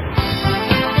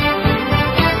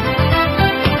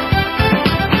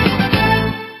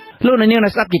លោកអ្នកនាង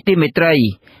ស្ដាប់ជាទីមេត្រី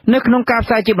នៅក្នុងការផ្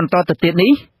សាយជាបន្តទៅទៀត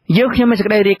នេះយើងខ្ញុំមានសេច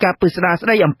ក្តីរាយការណ៍ពិស្ដារស្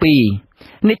ដីអំពី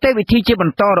នីតិវិធីជាប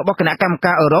ន្តរបស់គណៈកម្ម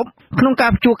ការអឺរ៉ុបក្នុងការ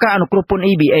ព្យួរការអនុគ្រោះពន្ធ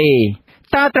EBA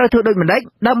តើត្រូវធ្វើដូចម្តេច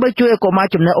ដើម្បីជួយឲ្យកុមារ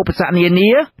ជំនឿឧបសគ្គនានា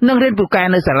និងរៀនពូកែ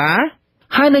នៅសាលា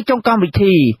ហើយនៅចុងកម្មវិ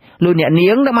ធីលោកអ្នកនា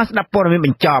ងដែលបានស្ដាប់ព័ត៌មានប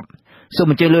ញ្ចប់សូម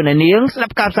អញ្ជើញលោកអ្នកនាងស្ដា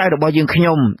ប់ការផ្សាយរបស់យើងខ្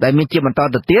ញុំដែលមានជាបន្ត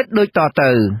ទៅទៀតដូចតទៅ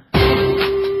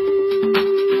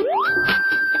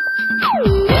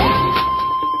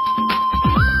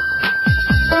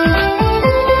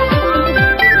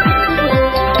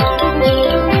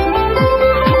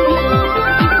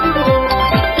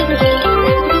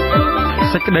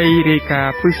សេចក្តីរាយការ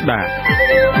ណ៍ពិស្ដារ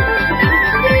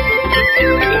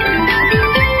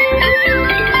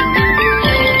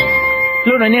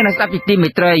លោកអ្នកនាងស្ដាប់ជាទីមេ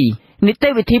ត្រីនីតិ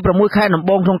វិធី6ខែដំ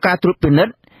បូងក្នុងការត្រួតពិនិត្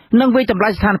យនិងវិតម្លៃ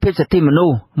ស្ថានភាពសិទ្ធិមនុ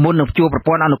ស្សមុននឹងព្យួរប្រ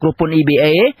ព័ន្ធអនុគ្រោះពន្ធ EBA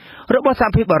របស់សហ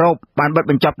ភាពអឺរ៉ុបបានបិទ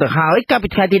បញ្ចប់ទៅហើយកាលពី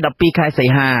ថ្ងៃទី12ខែសី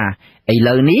ហាឥ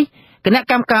ឡូវនេះគណៈ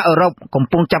កម្មការអឺរ៉ុបកំ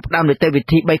ពុងចាប់ផ្ដើមនីតិវិ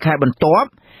ធី3ខែបន្ទាប់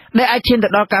ដែលអាចឈានទៅ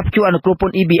ដល់ការព្យួរអនុគ្រោះព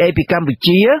ន្ធ EBA ពីកម្ពុ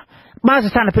ជាបើ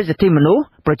ស្ថានភាពសិទ្ធិមនុស្ស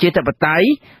ប្រជាធិបតេយ្យ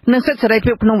និងសិទ្ធិសេរី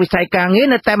ភាពក្នុងវិស័យការងារ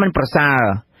នៅតែមិនប្រសើរ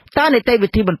តើនីតិវិ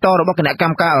ធីបន្តរបស់គណៈក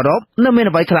ម្មការអឺរ៉ុបនៅមាន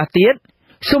អ្វីខ្លះទៀត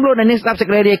សូមលោកអ្នកនាងស្ដាប់សេច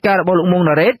ក្តីរាយការណ៍របស់លោកមុង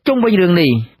ណារ៉េតជុំវិញរឿង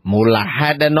នេះមូលហេ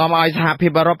តុដែលនាំឲ្យសហភា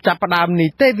ពអឺរ៉ុបចាប់ផ្ដើមនី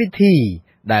តិវិធី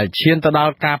ដែលឈានទៅដ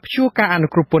ល់ការព្យួរការអនុ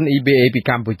គ្រោះពន្ធ EBA ពី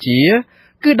កម្ពុជា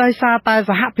គឺដោយសារតែ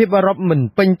សហភាពអឺរ៉ុបមិន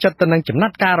ពេញចិត្តទៅនឹងចំណា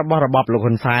ត់ការរបស់របបលោក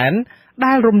ហ៊ុនសែន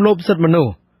ដែលរំលោភសិទ្ធិមនុស្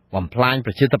សបំផ្លាញ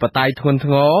ប្រជាធិបតេយ្យធ្ងន់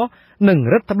ធ្ងរនិង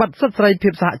រដ្ឋបិទសិទ្ធិសេរីភា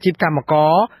ពសហជីពកម្មក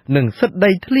រនិងសិទ្ធិ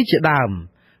ដីធ្លីជាដើម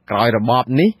ក្រោយរបប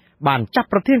នេះបានចាប់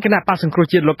ប្រធានគណៈបក្សសង្គ្រោះ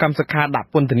ជាតិលោកកម្មសខាដាក់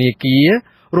ពន្ធនាគារ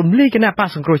រំលាយគណៈប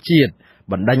ក្សសង្គ្រោះជាតិ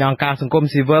បណ្ដេញអង្គការសង្គម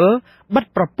ស៊ីវិលបិទ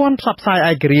ប្រព័ន្ធផ្សព្វផ្សាយ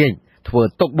ឯករាជ្យធ្វើ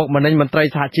ទុកបុកម្នេញមន្ត្រី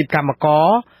សហជីពកម្មករ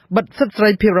បិទសិទ្ធិសេ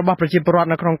រីភាពរបស់ប្រជាពលរដ្ឋ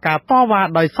នៅក្នុងការតវ៉ា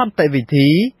ដោយសន្តិវិធី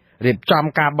រៀបចំ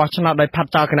ការបោះឆ្នោតដោយផាត់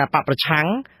ចោលគណៈបកប្រឆាំង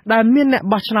ដែលមានអ្នក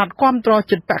បោះឆ្នោតគាំទ្រ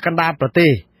ជិតពាក់កណ្ដាលប្រទេ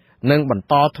សនិងបន្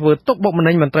តធ្វើទុកបុកម្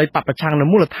នេញមន្ត្រីបកប្រឆាំងនៅ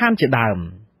មូលដ្ឋានជាដើម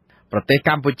ប្រទេសក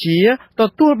ម្ពុជាទ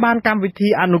ទួលបានកម្មវិធី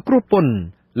អនុគ្រោះពន្ធ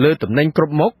លើទំនិញគ្រ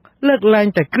ប់មុខលើកលែង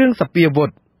តែគ្រឿងសព្វាវុធ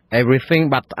Everything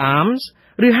but Arms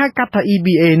ឬហៅកាត់ថា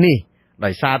EBA នេះដោ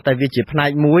យសារតែវាជាផ្នែក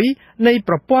មួយនៃ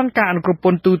ប្រព័ន្ធការអនុគ្រោះព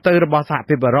ន្ធទូទៅរបស់សហ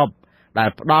ភាពអឺរ៉ុបដែល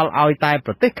ផ្ដល់ឲ្យតែ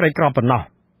ប្រទេសក្រីក្រប៉ុណ្ណោះ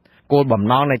គោលបំ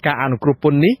ណងនៃការអនុគ្រោះព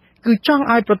ន្ធនេះគឺចង់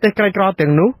ឲ្យប្រទេសក្រីក្រទាំ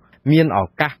ងនោះមានឱ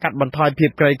កាសកាត់បន្ថយភាព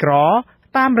ក្រីក្រ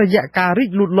តាមរយៈការរីក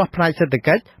លូតលាស់ផ្នែកសេដ្ឋ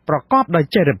កិច្ចប្រកបដោយ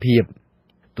ចីរភាព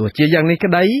ទោះជាយ៉ាងនេះ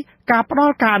ក្តីការផ្ដ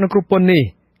ល់ការអនុគ្រោះពន្ធនេះ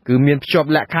គឺមានភ្ជាប់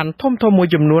លក្ខខណ្ឌធំៗមួយ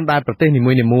ចំនួនដែលប្រទេសនី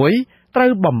មួយៗត្រូវ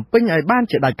បំពេញឲ្យបាន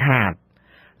ជាដាច់ខាត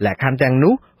และខណ្ឌទាំង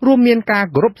នោះរួមមានការ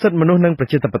គោរពសិទ្ធិមនុស្សនិងប្រ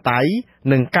ជាធិបតេយ្យ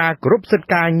និងការគោរពសិទ្ធិ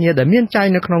ការងារដែលមានចែង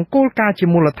នៅក្នុងគោលការណ៍ជា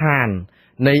មូលដ្ឋាន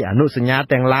នៃអនុសញ្ញា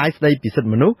ទាំងឡាយស្តីពីសិទ្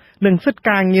ធិមនុស្សនិងសិទ្ធិ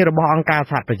ការងាររបស់អង្គការ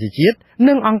សហប្រជាជាតិ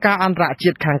និងអង្គការអន្តរជា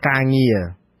តិខាងការងារ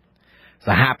ស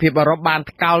ហភាពអឺរ៉ុបបាន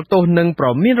ថ្កោលទោសនឹងប្រ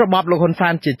មានរបបលោកហ៊ុនសែ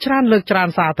នជាច្រើនលើកច្រើន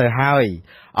សារទៅហើយ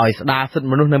ឲ្យស្ដារសិទ្ធិ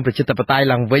មនុស្សនិងប្រជាធិបតេយ្យ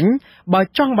ឡើងវិញបើ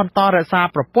ចង់បន្តរក្សា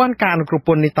ប្រព័ន្ធការអនុគ្រោះព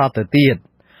ន្ធនេះតទៅទៀត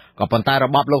ក៏ប៉ុន្តែរ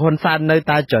បបលោកហ៊ុនសែននៅ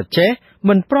តែជជែក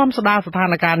មិនព្រមស្ដារស្ថាន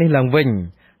ភាពនេះឡើងវិញ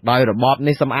ដោយរបប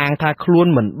នេះសំអាងថាខ្លួន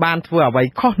មិនបានធ្វើអ្វី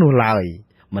ខុសនោះឡើយ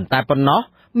មិនតែប៉ុណ្ណោះ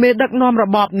មេដឹកនាំរ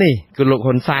បបនេះគឺលោក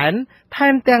ហ៊ុនសែនថែ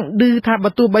មទាំងឌឺថាបើ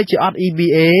ទោះបីជាអត់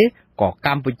EBA ក៏ក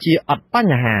ម្ពុជាអត់ប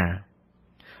ញ្ហា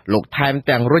លោកថែម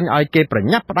ទាំងរុញឲ្យគេប្រ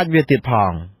ញាប់ផ្ដាច់វាទៀតផ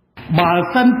ងបើ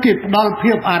សិនគេផ្ដល់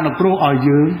ភាពអនុគ្រោះឲ្យ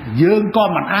យើងក៏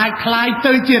មិនអាចคล้าย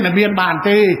ទៅជាអ្នកមានបាន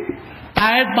ទេ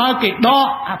តែបើគេដក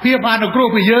ភាពអនុគ្រោះ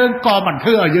ពីយើងក៏មិនធ្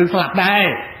វើឲ្យយើងស្លាប់ដែរ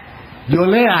យល់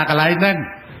ទេអាកន្លែងហ្នឹង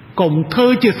កុំធ្វើ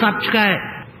ជាសត្វឆ្កែ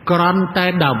គ្រាន់តែ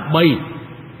ដើម្បី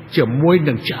ជាមួយ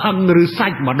នឹងឆ្អឹងឬសា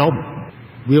ច់ម្ដុំ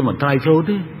វាមិនថ្លៃចូល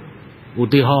ទេឧ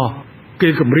ទាហរណ៍គេ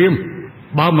គម្រាម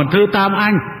បើមិនធ្វើតាម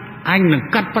អញនឹង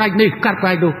កាត់ប្រាច់នេះកាត់ប្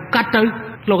រាច់នោះកាត់ទៅ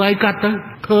លោកឯងកាត់ទៅ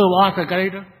ធ្វើអស់តែគេ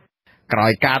ទៅក្រោ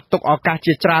យការទុកឱកាស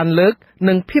ជាច្រើនលើក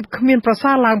និងភាពគ្មានប្រ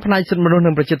សើរឡើងផ្នែកសិទ្ធិមនុស្ស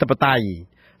និងប្រជាធិបតេយ្យ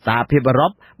សហភាពអឺរ៉ុ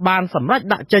បបានសម្រេច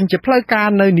ដាក់ចេញជាផ្លូវការ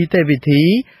នៅនីតិវិធី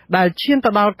ដែលឈានទៅ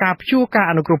ដល់ការព្យួរការ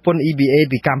អនុគ្រោះពន្ធ EBA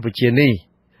ពីកម្ពុជានេះ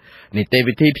នីតិ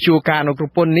វិធីព្យួរការអនុគ្រោះ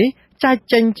ពន្ធនេះចែក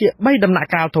ចេញជា3ដំណាក់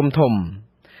កាលធំ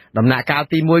ដំណាក់កាល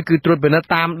ទី1គឺត្រួតពិនិត្យ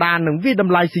តាមដាននិងវិត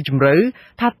ម្លៃស៊ីជម្រៅ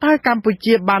ថាតើកម្ពុ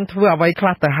ជាបានធ្វើអ្វីខ្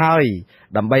លះទៅហើយ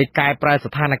ដើម្បីកែប្រែ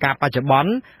ស្ថានភាពបច្ចុប្បន្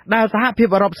នដែលសហភាព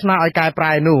អឺរ៉ុបស្នើឲ្យកែប្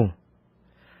រែនោះ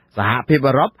សហភាព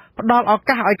អឺរ៉ុបផ្ដល់ឱ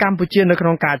កាសឲ្យកម្ពុជានៅក្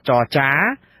នុងការចរចា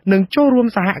និងចូលរួម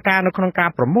សហការនៅក្នុងការ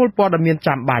ប្រមូលព័ត៌មាន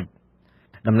ចាំបាច់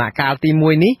ដំណាក់កាលទី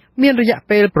1នេះមានរយៈ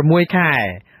ពេល6ខែ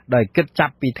ដោយគិតចា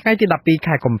ប់ពីថ្ងៃទី12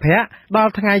ខែកុម្ភៈដ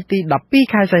ល់ថ្ងៃទី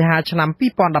12ខែសីហាឆ្នាំ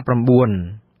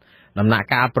2019ដំណាក់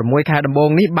កាល6ខែដំបូង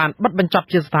នេះបានបិទបញ្ចប់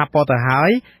ជាស្ថាពរទៅហើយ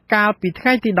កាលពីថ្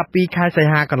ងៃទី12ខែសី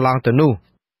ហាកន្លងទៅនោះ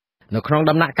នៅក្នុង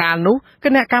ដំណាក់កាលនោះគ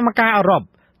ណៈកម្មការអឺរ៉ុប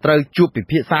ត្រូវជួបពិ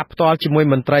ភាក្សាផ្ទាល់ជាមួយ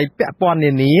មន្ត្រីពាក់ព័ន្ធ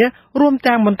នានារួម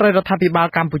ទាំងមន្ត្រីរដ្ឋាភិបាល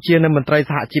កម្ពុជានិងមន្ត្រី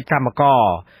សហជីពកម្មករ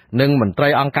និងមន្ត្រី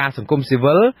អង្គការសង្គមស៊ី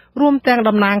វិលរួមទាំង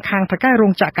តំណាងខាងថៅកែរោ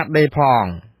ងចក្រកាត់ដេរផង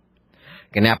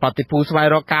គណៈប្រតិភូស្វែង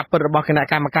រកការពិតរបស់គណៈ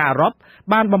កម្មការអឺរ៉ុប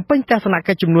បានបំពេញទស្សន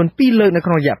កិច្ចចំនួន2លើកនៅ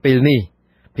ក្នុងរយៈពេលនេះ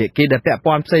ភាគីដែលពាក់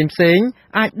ព័ន្ធផ្សេង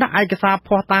អាចដាក់ឯកសារភ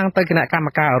ស្តុតាងទៅគណៈកម្ម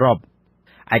ការអឺរ៉ុប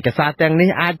ឯកសារទាំងនេះ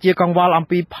អាចជាកង្វល់អំ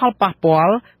ពីផលប៉ះពា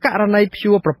ល់ករណីព្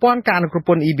យួរប្រព័ន្ធការអនុគ្រោះ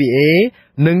ពន្ធ EBA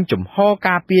និងជំហរ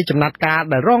ការពារចំណាត់ការ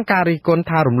ដែលរងការរិះគន់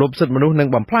ថារំលោភសិទ្ធិមនុស្សនិង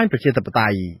បំផ្លាញប្រជាធិបតេ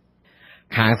យ្យ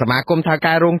ខាងសមាគមថៅ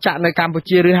កែរោងចក្រនៅកម្ពុ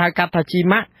ជាឬហៅកាត់ថាជី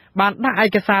ម៉ាក់បានដាក់ឯ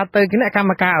កសារទៅគណៈកម្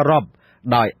មការអឺរ៉ុប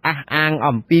ដោយអះអាង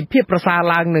អំពីភាពប្រសើរ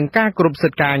ឡើងនឹងការគោរពសិ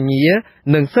ទ្ធិការងារ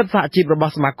និងសិទ្ធិសហជីពរប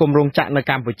ស់សមាគមរោងចក្រនៅ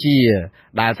កម្ពុជា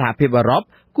ដែលសហភាពអឺរ៉ុប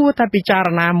គួរតែពិចារ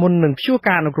ណាមុននឹងព្យួរ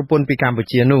ការអនុគ្រោះពន្ធពីកម្ពុ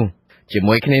ជានោះជា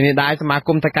មួយគ្នានេះដែរសមាគ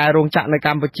មថៅកែរោងចក្រនៅក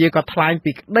ម្ពុជាក៏ថ្លែង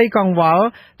ពីក្តីកង្វល់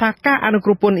ថាការអនុគ្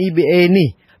រោះពន្ធ EBA នេះ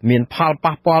មានផល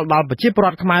ប៉ះពាល់ដល់ប្រជាពលរ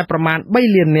ដ្ឋខ្មែរប្រមាណ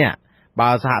3លាននាក់បើ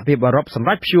សហភាពអឺរ៉ុបសម្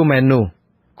រេចព្យួរមែននោះ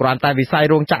គ្រាន់តែវិស័យ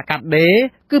រោងចក្រកាត់ដេរ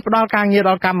គឺផ្ដល់ការងារ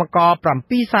ដល់កម្មករ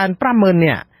 750,000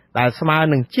 នាក់ដែលស្មើ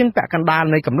នឹងជាងពាក់កណ្ដាល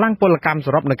នៃកម្លាំងពលកម្មស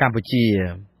រុបនៅកម្ពុជា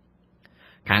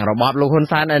ខាងរបបលោកហ៊ុន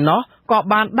សែនឯណោះក៏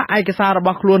បានដាក់ឯកសាររប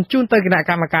ស់ខ្លួនជូនទៅគណៈ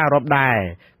កម្មការអឺរ៉ុបដែរ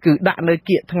គឺដាក់នៅ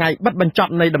គៀកថ្ងៃបិទបញ្ច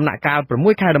ប់នៃដំណាក់កាល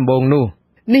6ខែដំបូងនោះ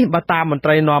នេះបើតាមមន្ត្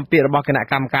រីនាំពាក្យរបស់គណៈ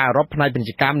កម្មការអឺរ៉ុបផ្នែកពាណិជ្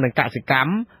ជកម្មនិងកសិកម្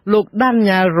មលោក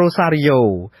Daniel Rosario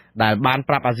ដែលបាន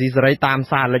ប្រាប់អាស៊ីសេរីតាម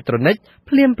សារអេឡិចត្រូនិក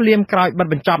ភ្លាមក្រោយបិទ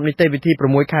បញ្ចប់នីតិវិធី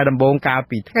6ខែដំបូងកាល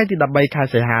ពីថ្ងៃទី13ខែ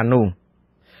សីហានោះ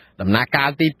ដំណាក់កាល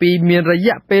ទី2មានរ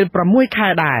យៈពេល6ខែ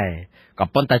ដែរក៏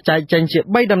ប៉ុន្តែចែកចេញជា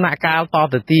3ដំណាក់កាលត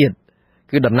ទៅទៀត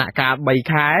គឺដំណាក់កាល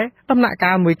3ខែដំណាក់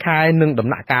កាល1ខែនិងដំ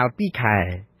ណាក់កាល2ខែ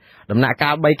ដំណាក់កា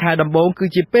ល3ខែដំបូងគឺ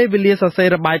ជាពេលវេលាសរសេរ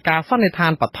របាយការណ៍សន្និដ្ឋា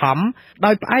នបឋម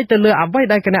ដោយផ្អែកទៅលើអ្វី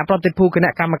ដែលគណៈប្រតិភូគ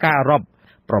ណៈកម្មការអឺរ៉ុប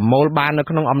ប្រមូលបាននៅ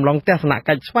ក្នុងអំឡុងទស្សន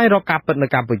កិច្ចស្វែងរកការពិតនៅ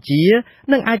កម្ពុជា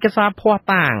និងឯកសារភស្តុ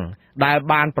តាងដែល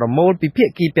បានប្រមូលពីភា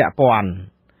គីពាក់ព័ន្ធ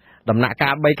ដំណាក់កា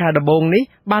ល3ខែដំបូងនេះ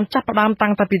បានចាប់ផ្ដើមតាំ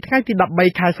ងពីថ្ងៃទី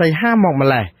13ខែសីហាមកម្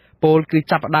លេះពលគឺ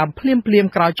ចាប់ផ្ដើមភ្លាម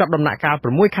ក្រោយចប់ដំណាក់កាល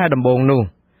6ខែដំបូងនោះ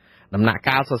ដំណាក់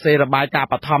កាលសរសេររបាយការ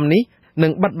ណ៍បឋមនេះនឹ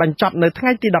ងបិទបញ្ចប់នៅថ្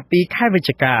ងៃទី12ខែវិច្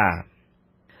ឆិកា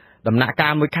ដំណាក់កា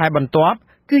ល1ខែបន្ទាប់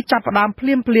គឺចាប់ផ្ដើមភ្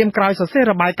លាមក្រោយសរសេរ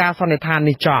របាយការណ៍សន្និដ្ឋាន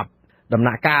នេះចប់ដំ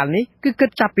ណាក់កាលនេះគឺគិត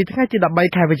ចាប់ពីថ្ងៃទី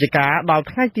13ខែវិច្ឆិកាដល់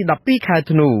ថ្ងៃទី12ខែ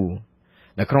ធ្នូ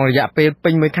នៅក្នុងរយៈពេលពេ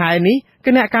ញ1ខែនេះគ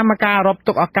ណៈកម្មការអឺរ៉ុប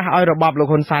ទុកឱកាសឲ្យរបបលោក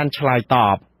ហ៊ុនសែនឆ្លើយត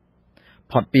ប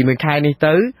ផុតពី1ខែនេះ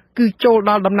ទៅគឺចូល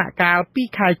ដល់ដំណាក់កាល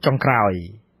2ខែចុងក្រោយ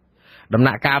ដំ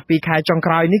ណាក់កាលពីខែចុង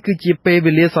ក្រោយនេះគឺជាពេល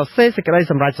វេលាសរសេរសេចក្តី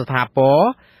សម្រេចស្ថាពរ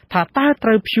ថាតើត្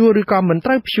រូវព្យួរឬក៏មិនត្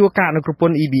រូវព្យួរការអនុគ្រោះព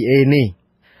ន្ធ EBA នេះ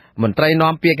មន្ត្រី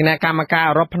នាំពាក្យគណៈកម្មការ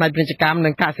អឺរ៉ុបផ្នែកពាណិជ្ជកម្មនិ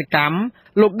ងកសិកម្ម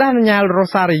លោកដានីយ៉ែល រ៉ូ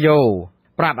សារីយ៉ូ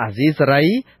ប្រាប់អាស៊ីសេរី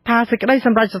ថាសេចក្តីស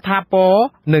ម្រេចស្ថាពរ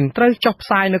នឹងត្រូវចុះផ្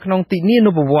សាយនៅក្នុងទិនា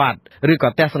នុប្បវត្តិឬក៏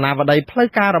ទស្សនាវដ្តីផ្លូវ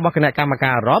ការរបស់គណៈកម្មកា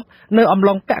រអឺរ៉ុបនៅអំ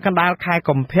ឡុងពាក់កណ្ដាលខែ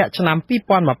កុម្ភៈឆ្នាំ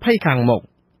2020ខាងមុខ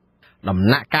ដំ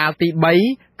ណាក់កាលទី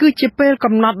3គឺជាពេល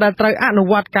កំណត់ដែលត្រូវអនុ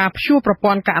វត្តការព្យួរប្រ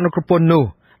ព័ន្ធការអនុគ្រោះពន្ធនោះ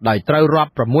ដោយត្រូវរា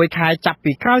ប់6ខែចាប់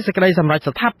ពីក្រោយសេចក្តីសម្រេច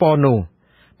ស្ថាពរនោះ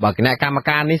បើគណៈកម្ម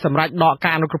ការនេះសម្រេចដក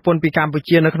ការអនុគ្រោះពន្ធពីកម្ពុ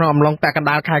ជានៅក្នុងអំឡុងពាក់កណ្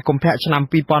ដាលខែកុម្ភៈឆ្នាំ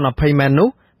2020មែននោះ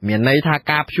មានន័យថា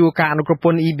ការព្យួរការអនុគ្រោះព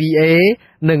ន្ធ EBA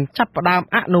នឹងចាប់ផ្ដើម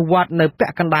អនុវត្តនៅពា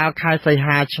ក់កណ្ដាលខែសី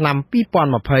ហាឆ្នាំ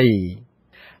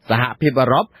2020សហភាពអឺ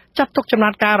រ៉ុបចាត់ទុកចំណា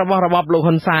ត់ការរបស់របបលោក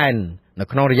ហ៊ុនសែននៅ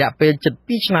ក្នុងរយៈពេលជិត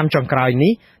2ឆ្នាំចុងក្រោយ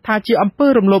នេះថាជាអំពើ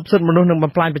រំលោភសិទ្ធិមនុស្សនិង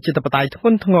បំផ្លាញប្រជាធិបតេយ្យធ្ង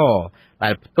ន់ធ្ងរដែ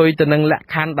លផ្ទុយទៅនឹងលក្ខ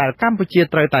ខណ្ឌដែលកម្ពុជា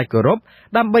ត្រូវតែគោរព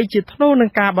ដើម្បីជាថ្នូរនឹង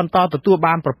ការបន្តទទួល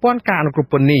បានប្រព័ន្ធការអនុគ្រោះ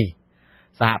ពន្ធនេះ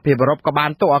សហភាពអឺរ៉ុបក៏បា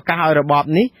នទុកឱកាសឲ្យរបប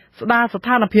នេះស្ដារស្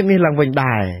ថានភាពនេះឡើងវិញ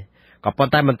ដែរក៏ប៉ុ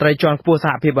ន្តែមន្ត្រីជាន់ខ្ពស់ស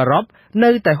ហភាពអឺរ៉ុប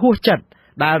នៅតែហួសចិត្ត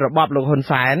ដែលរបបលោកហ៊ុន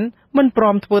សែនមិនព្រ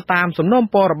មធ្វើតាមសំណូម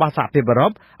ពររបស់សហភាពអឺរ៉ុ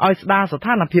បឲ្យស្ដារស្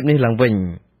ថានភាពនេះឡើងវិញ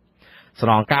ស្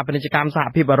នងការពាណិជ្ជកម្មសហ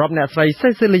ភាពអឺរ៉ុបអ្នកស្រីសេ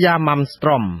ស៊ីលីយ៉ាម៉ាំស្ត្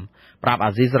រមប្រាប់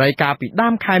អាស៊ីសេរីកាលពីដើ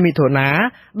មខែមិថុនា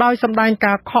ដោយសម្ដែង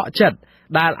ការខកចិត្ត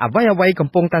ដែលអ្វីកំ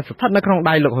ពុងតែស្ថិតនៅក្នុង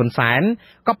ដៃលោកហ៊ុនសែន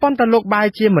ក៏ប៉ុន្តែលោកបែរ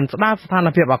ជាមិនស្ដារស្ថាន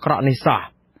ភាពអាក្រក់នេះសោះ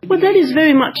Well, that is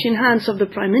very much in hands of the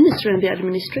Prime Minister and the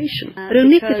administration. រឿង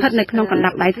នេះគឺស្ថិតនៅក្នុងកណ្ដា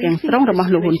ប់ដៃទាំងស្រុងរបស់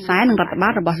លោកហ៊ុនសែននិងរដ្ឋបា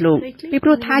លរបស់លោកពីព្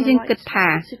រោះថាយើងគិតថា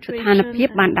ស្ថានភាព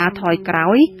បានដើរថយក្រោ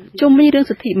យជុំវិញរឿង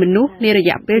សិទ្ធិមនុស្សនារ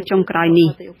យៈពេលចុងក្រោយនេះ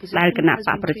ដែលគណៈប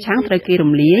កប្រឆាំងត្រូវគេ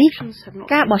រំលាយ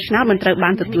ការបោះឆ្នោតមិនត្រូវបា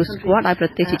នទទួលស្គាល់ដោយប្រ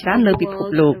ទេសជាច្រើនលើពិភព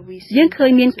លោកយើងឃើញ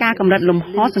មានការកម្រិតលំ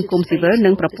ហសង្គមស៊ីវិលនិ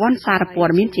ងប្រព័ន្ធសារព័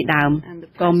ត៌មានជាដើម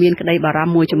ក៏មានក្តីបារម្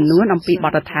ភមួយចំនួនអំពីប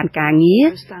ទដ្ឋានការងារ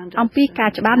អំពីការ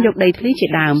ច្បាមយកដីធ្លីជា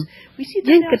ដើម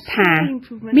យើងគិតថា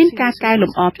មានការកែល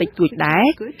ម្អតិចតួចដែរ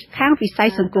ខាងវិស័យ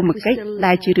សង្គមគិច្ច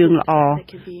ដែលជារឿងល្អ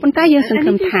ប៉ុន្តែយើងសង្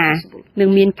ឃឹមថានឹង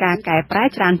មានការកែប្រែ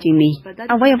ច្រើនជាងនេះ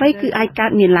អ្វីគឺអាចកើត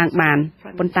មានឡើងបាន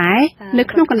ប៉ុន្តែនៅ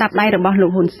ក្នុងកណ្ដាប់ដៃរបស់លោ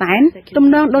កហ៊ុនសែនទំ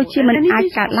នងដូចជាមិនអាច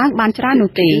កើតឡើងបានច្រើន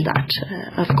នោះទេ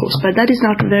Of course, but that is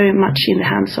not very much in the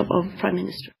hands of Prime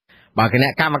Minister. បើគណៈ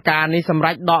កម្មការនេះសម្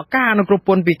រេចដកការអនុគ្រោះព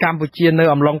ន្ធពីកម្ពុជានៅ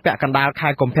អំឡុងពាក់កណ្ដាលខែ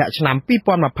កុម្ភៈឆ្នាំ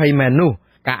2020មែននោះ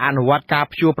ការអនុវត្តការ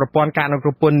ព្យួរប្រព័ន្ធការអនុគ្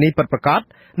រោះពន្ធនេះពិតប្រាកដ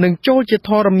នឹងចូលជាធ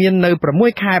រមាននៅ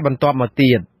6ខែបន្ទាប់មក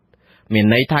ទៀតមាន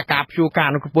ន័យថាការព្យួរការ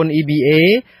អនុគ្រោះពន្ធ EBA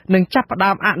នឹងចាប់ផ្ដើ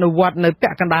មអនុវត្តនៅពា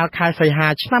ក់កណ្ដាលខែសីហា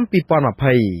ឆ្នាំ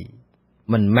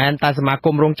2020មិនមែនតែសមាគ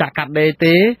មរោងចក្រកាត់ដេរ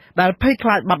ទេដែលភ័យខ្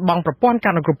លាចបាត់បង់ប្រព័ន្ធកា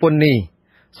រអនុគ្រោះពន្ធនេះ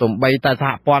សូម្បីតែស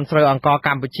ហព័ន្ធស្រូវអង្ករក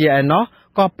ម្ពុជាឯណោះ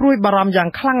ក៏ព្រួយបារម្ភយ៉ាង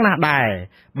ខ្លាំងណាស់ដែរ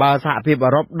បើសហភាពអឺ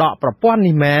រ៉ុបដកប្រព័ន្ធ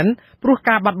នេះមែនព្រោះ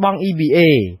ការបាត់បង់ EBA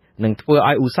នឹងធ្វើ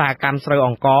ឲ្យឧស្សាហកម្មស្រូវអ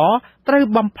ង្ករត្រូវ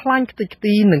បំផ្លាញខ្ទេចខ្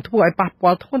ទីនិងធ្វើឲ្យប៉ះពា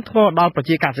ល់ធ្ងន់ធ្ងរដល់ប្រ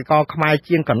ជាកសិករខ្មែរ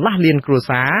ជាងកន្លះលានគ្រួ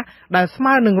សារដែលស្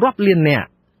មើនឹងរាប់លាននាក់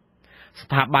ស្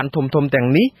ថាប័នធំៗទាំង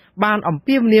នេះបានអំ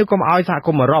ពាវនាវកុំឲ្យសហគ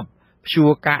មន៍អឺរ៉ុបព្យួរ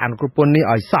ការអនុគ្រោះពន្ធនេះ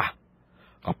ឲ្យសោះ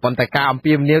ក៏ប៉ុន្តែការអំ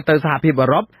ពាវនាវទៅសហភាពអឺ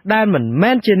រ៉ុបដែលមិន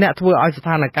មែនជាអ្នកធ្វើឲ្យស្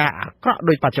ថានភាពអាក្រក់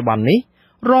ដូចបច្ចុប្បន្ននេះ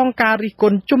រងការរិះគ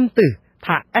ន់ជុំទិស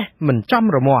ថាមិនចំ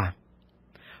រមាស់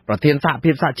ប្រធានសហ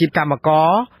ភាពសហជីពកម្មក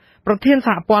រប្រធានស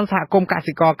ហព័ន្ធសហគមន៍ក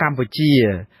សិករកម្ពុជា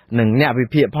និងអ្នកវិ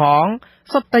ភាគផង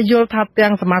សុទ្ធតែយល់ថាទាំ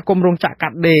ងសមាគមរោងចក្រកា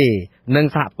ត់ដេរនិង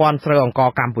សហព័ន្ធស្រូវអង្ករ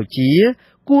កម្ពុជា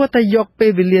គួរតែយកពេ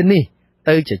លវេលានេះ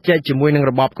ទៅជជែកជាមួយនឹង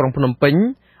របបក្រុងភ្នំពេញ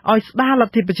ឲ្យស្ដារល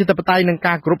ទ្ធិប្រជាធិបតេយ្យនិង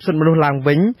ការគោរពសិទ្ធិមនុស្សឡើង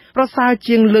វិញប្រសើរ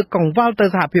ជាងលើកកង្វល់ទៅ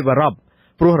សហភាពអឺរ៉ុប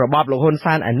ព្រោះរបបលោកហ៊ុន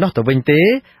សែនឯណោះទៅវិញទេ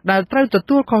ដែលត្រូវទ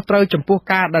ទួលខុសត្រូវចំពោះ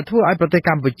ការដែលធ្វើឲ្យប្រទេស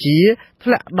កម្ពុជាធ្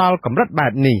លាក់ដល់កម្រិតបែ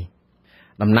បនេះ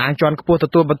តំណាងជាន់ខ្ពស់ទ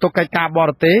ទួលបន្ទុកកិច្ចការប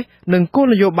រទេសនិងគោល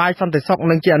នយោបាយសន្តិសុខ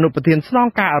និងជាអនុប្រធានស្នង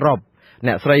ការអឺរ៉ុប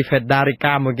អ្នកស្រី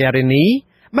Federica Mogherini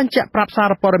បញ្ជាក់ប្រាប់សា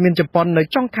រព័ត៌មានជប៉ុននៅ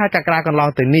ចុងខែកក្កដាកន្លង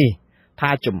ទៅនេះថា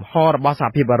ជំហររបស់សហ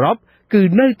ភាពអឺរ៉ុបគឺ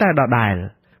នៅតែដដែល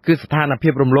គឺស្ថានភា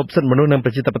ពរំលោភសិទ្ធិមនុស្សនិងប្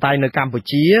រជាធិបតេយ្យនៅកម្ពុ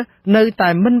ជានៅតែ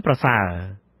មិនប្រសើរ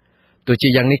ទោះជា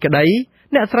យ៉ាងនេះក្តី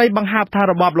អ្នកស្រីបង្ហើបថា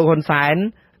របបលោកហ៊ុនសែន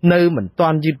នៅមិនទា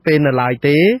ន់យឺតពេលនៅឡើយ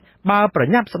ទេបើប្រ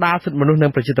ញាប់ស្ដារសិទ្ធិមនុស្សនិ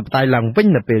ងប្រជាធិបតេយ្យឡើងវិញ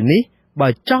នៅពេលនេះបើ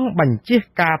ចង់បញ្ជៀស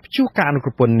ការព្យួរការអនុគ្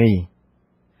រោះពន្ធនេះ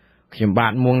ខ្ញុំបា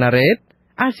ទមួងណារ៉េត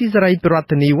អាស៊ីសេរីប្រ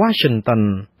ធានាធិបតី Washington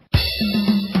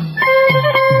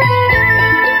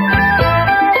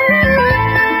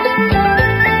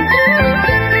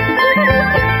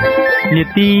នី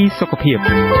តិសុខភាព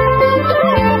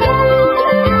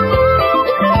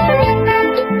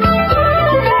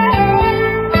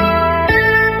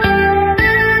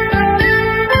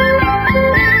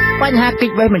បញ្ហាកិ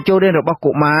ច្ចវេះបញ្ចូលរៀនរបស់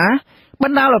កុមារ ប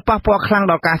ណ្ដាលឲ្យប៉ះពាល់ខ្លាំង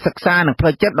ដល់ការសិក្សានិងផ្លូ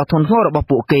វចិត្តដ៏ធ្ងន់ធ្ងររបស់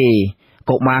ពួកគេ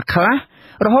កុមារខ្លះ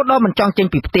រហូតដល់មិនចង់ចេញ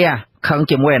ពីផ្ទះខឹង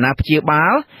ជាមួយអាណាព្យាបា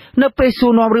លនៅពេលសួ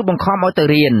រនាំឬបង្ខំឲ្យទៅ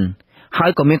រៀនហើ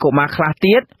យក៏មានកុមារខ្លះ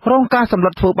ទៀតរងការសម្លុ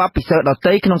តធ្វើបាបពីសិស្សដ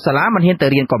ទៃក្នុងសាលាមិនហ៊ានទៅ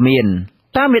រៀនក៏មាន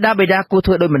តើមេដាបេដាគួរ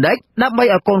ធ្វើដូចម្តេចដើម្បី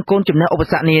ឲ្យកូនៗជំនះឧប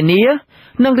សគ្គនានា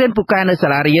និងរៀនពូកែនៅសា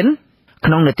លារៀន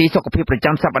ក្នុងនីតិសុខភាពប្រ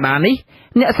ចាំសប្តាហ៍នេះ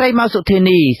អ្នកស្រីម៉ៅសុធា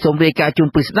នីសូមរាយការណ៍ជូន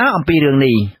ពិស្ដារអំពីរឿង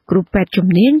នេះគ្រូពេទ្យជំ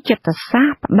នាញចិត្តសា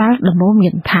ស្ត្រផ្ដល់ដំបូន្មា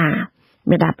នថា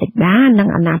មេដាបេដានិង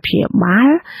អាណាព្យាបាល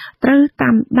ត្រូវតា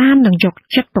មដាននិងយក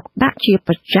ចិត្តទុកដាក់ជា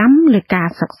ប្រចាំលើការ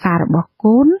សិក្សារបស់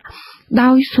កូន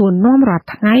ដោយសួរនាំរាល់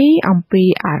ថ្ងៃអំពី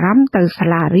អារម្មណ៍ទៅសា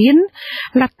លារៀន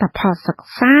លទ្ធផលសិក្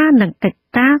សានិងកិច្ច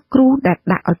ការគ្រូដែល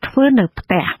ដាក់ឲ្យធ្វើនៅផ្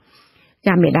ទះ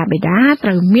ចាមេដាបេដាត្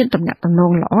រូវមានទំនាក់ទំន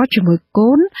ងល្អជាមួយ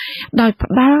កូនដោយ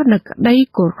ផ្ដល់នូវក្តី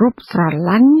គោរពស្រ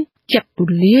ឡាញ់ចិត្តទូ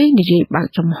លាយនិយាយបើក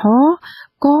ចំហ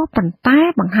ក៏ប៉ុន្តែ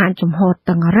បង្ហាញចំហ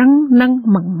តឹងរឹងនិង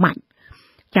ម៉ឺងម៉ាច់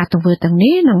ចាទង្វើទាំង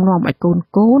នេះនឹងនាំឲ្យ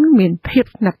កូនមានភាព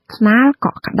ស្និទ្ធស្នាលក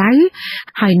ក់ក្ដៅ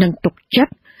ហើយនឹងទុកចិត្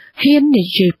តហ៊ាននិ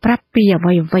យាយប្រាប់ពីអ្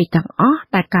វីៗទាំងអស់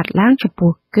ដែលកើតឡើងចំ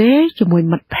ពោះគេជាមួយ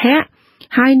មិត្តភ័ក្តិ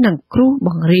ហើយនឹងគ្រូប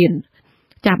ង្រៀន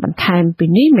ចាបន្ថែមពី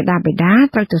នេះមេដាបេដា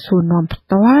ត្រូវទៅសួរនាំផ្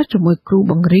ទាល់ជាមួយគ្រូ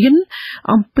បង្រៀន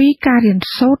អំពីការរៀន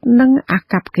សូត្រនិងអា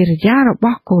កប្បកិរិយារប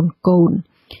ស់កូន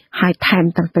ហើយថែម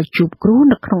ទាំងទៅជួបគ្រូ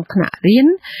នៅក្នុងថ្នាក់រៀន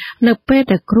នៅពេល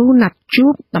ដែលគ្រូណាត់ជួ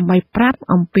បដើម្បីប្រាប់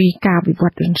អំពីការវិវ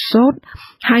ត្តរៀនសូត្រ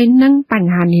ហើយនិងប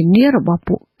ញ្ហានានារបស់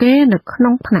ពួកគេនៅក្នុ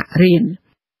ងថ្នាក់រៀន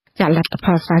ចាលទ្ធផ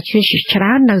លសាជាច្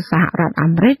រើននៅសហរដ្ឋអា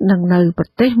មេរិកនិងនៅប្រ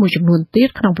ទេសមួយចំនួនទៀត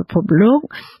ក្នុងពិភពលោក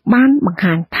បានបង្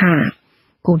ហាញថា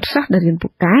កូនសិស្សដែលរៀនពូ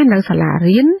កែនៅសាលា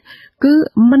រៀនគឺ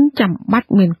មិនចាំបាច់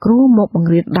មានគ្រូមកប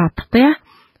ង្រៀនដល់ផ្ទះ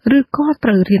ឬក៏ត្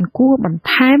រូវរៀនគួរបន្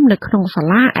ថែមនៅក្នុងសា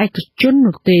លាឯកជន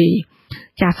នោះទេ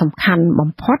ចាសំខាន់បំ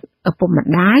ផុតឪពុកម្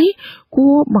ដាយគួ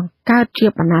របង្កើតជា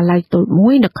បណ្ណាល័យតូចមួ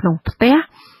យនៅក្នុងផ្ទះ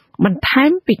បន្ថែ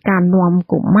មពីការនាំ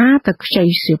កុមារទៅខ្ចី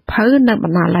សៀវភៅនៅប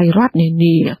ណ្ណាល័យរដ្ឋនា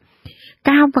នា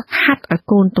ការវឹកហាត់ឲ្យ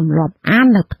កូនទម្លាប់អាន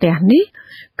នៅផ្ទះនេះ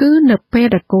គឺនៅពេល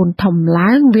ដែលកូនធំ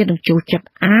ឡើងវានឹងចូលចិត្ត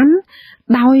អាន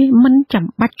ដោយមិនចាំ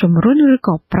បាច់ជំរុញឬ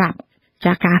ក៏ប្រាប់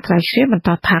ចាការស្រាវជ្រាវបន្ត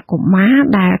ថាកុមារ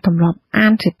ដែលទម្លាប់អា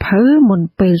នសៀវភៅមុន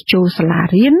ពេលចូលសាលា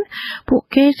រៀនពួក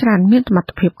គេច្រើនមានសមត្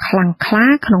ថភាពខ្លាំងក្លា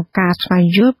ក្នុងការស្វែង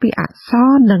យល់ពីអក្សរ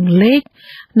និងលេខ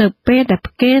នៅពេលដែល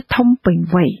ពួកគេធំពេញ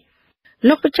វ័យ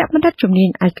លោកបច្ចេកបណ្ឌិតជំនាញ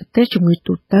ឯកទេសជំងឺ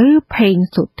ទូទៅផេង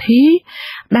សុធី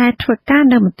ដែលធ្វើការ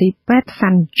នៅមន្ទីរពេទ្យ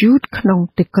San Jude ក្នុង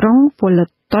ទីក្រុង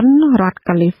Fullerton រដ្ឋ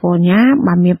California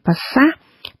បានមានប្រសាសន៍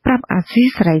ប្រាប់អាស៊ី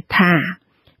សេរីថា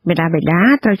មេដាបេដា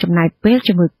ត្រូវចំណាយពេល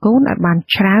ជាមួយកូនឲ្យបាន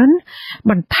ច្រើន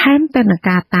បន្ថែមទៅនឹង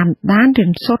ការតាមដានរៀ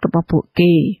នសូត្ររបស់ពួក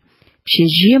គេព្យា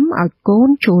យាមឲ្យកូន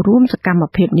ចូលរួមសកម្ម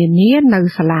ភាពនានានៅ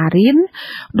សាលារៀន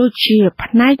ដូចជា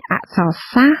ផ្នែកអក្សរ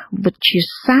សាស្ត្រវិទ្យា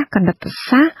សាស្ត្រគណិត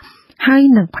សាស្ត្រហើយ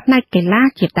និងផ្នែកកីឡា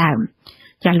ជាដើម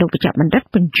ចាលោកបច្ចេកបណ្ឌិត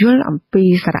បញ្យល់អំពី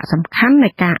សារៈសំខាន់នៃ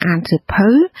ការអានសៀវភៅ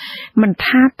មិន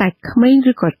ថាតែក្មេង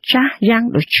ឬក៏ចាស់យ៉ាង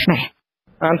ដូចនេះ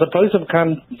អានសៀវភៅសំខាន់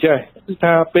ចេះគឺ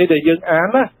ថាពេលដែលយើងអាន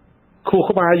ណាខួរ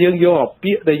ក្បាលយើងយក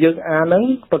ពាក្យដែលយើងអានហ្នឹង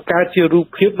បង្កើតជារូប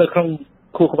ភាពនៅក្នុង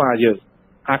ខួរក្បាលយើង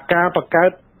អាការបង្កើ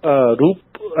តរូប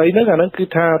អីហ្នឹងអាហ្នឹងគឺ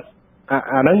ថា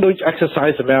អាហ្នឹងដូច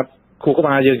exercise សម្រាប់ខួរក្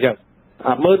បាលយើងចឹង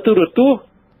មើលទូរទស្សន៍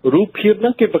រូបភាពហ្នឹ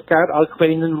ងគេបង្កើតឲ្យក្មេ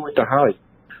ងនឹងរួចទៅហើយ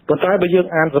ប៉ុន្តែបើយើង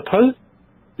អានសៀវភៅ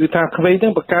គឺថាក្មេងហ្នឹ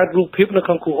ងបង្កើតរូបភាពនៅ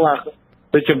ក្នុងខួរក្បាល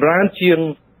ទៅចម្រើនជាង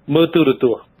មើលទូរទ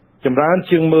ស្សន៍ចម្រើន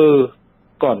ជាងមើល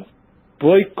កុនព្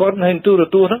រោះកុនហើយទូរ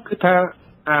ទស្សន៍ហ្នឹងគឺថា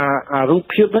អារូប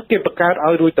ភាពហ្នឹងគេបង្កើត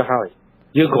ឲ្យរួចទៅហើយ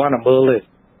យើងគ្រាន់តែមើលទេ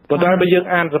ប៉ុន្តែបើយើង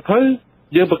អានសៀវភៅ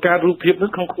យើងបង្កើតរូបភាពហ្នឹ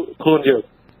ងក្នុងខ្លួនយើង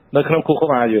នៅក្នុងខួរក្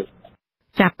បាលយើង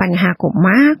ចាប់បញ្ហាកុ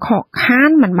មារខកខាន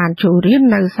មិនបានចូលរៀន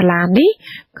នៅសាលានេះ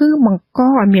គឺបង្ក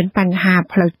ឲ្យមានបញ្ហា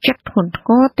ផ្លូវចិត្តធ្ងន់ធ្ង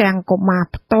រទាំងកុមារ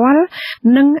ផ្ទាល់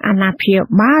និងអាណាព្យា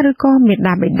បាលឬក៏មេ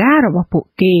ដាបេដារបស់ពួក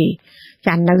គេ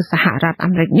ចានៅសហរដ្ឋអា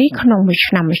មេរិកនេះក្នុងមួយ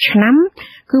ឆ្នាំ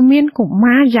គឺមានកុ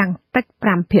មារយ៉ាងតិច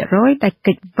 5% ដែល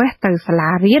គេចវេសទៅសាលា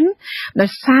រៀនដោយ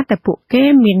សារតែពួកគេ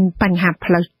មានបញ្ហា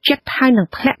ផ្លូវចិត្តហើយនឹង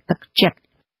ធ្លាក់ទឹកចិត្ត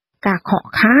ការខក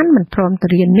ខានមិនព្រមទៅ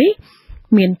រៀននេះ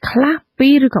មានខ្លះ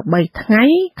2ឬក៏3ថ្ងៃ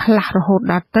ខ្លះរហូត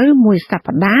ដល់ទៅ1ស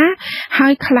ប្តាហ៍ហើ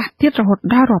យខ្លះទៀតរហូត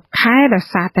ដល់រាប់ខែដោយ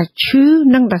សារតែឈឺ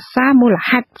និងដោយសារមូល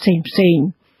ហេតុផ្សេងៗ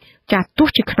ចាទោះ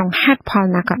ជាក្នុងហេតុផល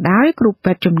ណាក៏ដោយគ្រូ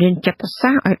ពេទ្យជំនាញចិត្ត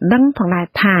សាស្ត្រឲ្យដឹងផងដែរ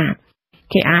ថា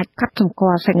គេអាចកត់សម្គា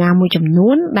ល់សញ្ញាមួយចំនួ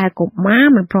នដែលកុមារ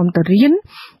មិនព្រមទៅរៀន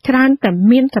ច្រើនតែ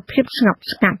មានសភាពស្ងប់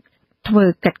ស្ងាត់ធ្វើ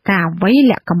កិច្ចការអ្វី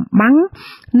លាក់កំបាំង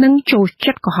និងចូល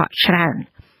ចិត្តកុហកច្រើន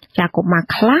ចាកុមារ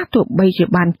ខ្លះទោះបីជា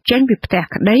បានចេញពីផ្ទះ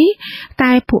ក្តី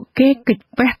តែពួកគេគេច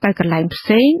វេសទៅកន្លែងផ្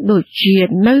សេងដូចជា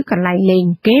នៅកន្លែងលេង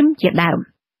ហ្គេមជាដើម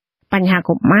បញ្ហា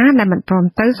កុមារដែលមិនព្រម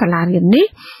ទៅសាលារៀននេះ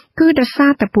គឺដោយសា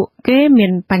រតែពួកគេមា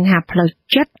នបញ្ហាផ្លូវ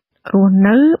ចិត្តរស់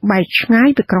នៅបែកឆ្ងាយ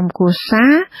ពីក្រុមគ្រួសា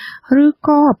រឬ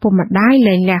ក៏ឪពុកម្ដាយ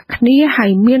លែងលះគ្នាហើ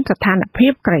យមានស្ថានភា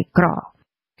ពក្រីក្រ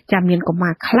ចាំមានកុមា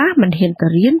រខ្លះមិនហ៊ានទៅ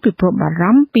រៀនពីព្រោះបារ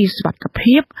ម្ភពីសុវត្ថិ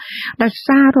ភាពដោយ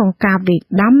សាររងការវាយ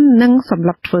ដំនិងសម្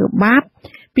លុតធ្វើបាប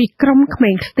ពីក្រុមក្មេ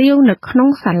ងស្ទាវនៅក្នុង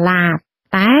សាលា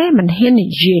តែមិនហ៊ាននិ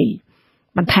យាយ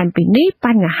បន្ថែមពីនេះប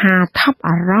ញ្ហាថប់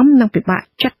អារម្មណ៍និងពិបាក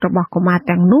ចិត្តរបស់កុមារ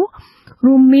ទាំងនោះ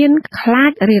រួមមានខ្លា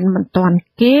ចរៀនមិនទាន់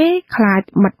គេខ្លាច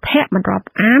មិត្តភ័ក្តិមិនរាប់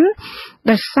អាន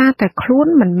ដោយសារតែខ្លួន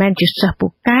មិនមែនជាសិស្សពូ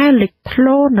កែលេចធ្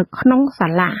លោនៅក្នុងសា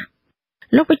លា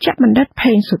លោកវេជ្ជបណ្ឌិត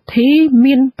ផេងសុធី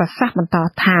មានប្រសាសន៍បន្ត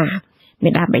ថាមេ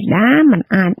ដាបេដាមិន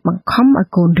អាចបង្ខំឲ្យ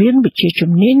កូនរៀនវិជ្ជា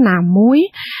ជំនាញណាមួយ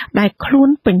ដែលខ្លួន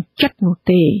ពេញចិត្តនោះ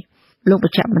ទេលោកវេ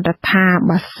ជ្ជបណ្ឌិតថា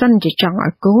បើសិនជាចង់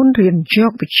ឲ្យកូនរៀនយ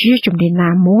កវិជ្ជាជំនាញណា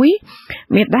មួយ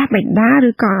មេដាបេដាឬ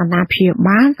ក៏អាណាព្យា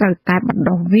បាលត្រូវតែបណ្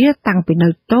ដុះវាតាំងពីនៅ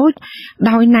តូច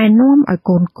ដោយណែនាំឲ្យ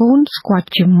កូនស្គាល់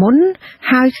ជាមុន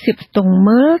ហើយសិបស្ទង់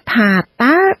មើលថា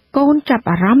តើកូនចាប់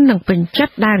អារម្មណ៍នឹងពេញចិ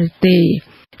ត្តដែរឬទេ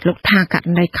លោកថាករ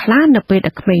ណីខ្លះនៅពេល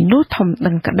ដែលក្មេងនោះធំ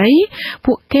ដឹងក្តី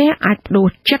ពួកគេអាចបដូរ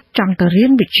ចិត្តចង់ទៅរៀ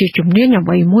នវិជ្ជាជំនាញអ្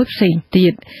វីមួយផ្សេងទៀ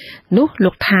តនោះ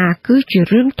លោកថាគឺជា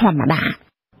រឿងធម្មតា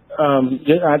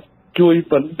យើងអាចជួយ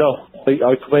បណ្ដុះពី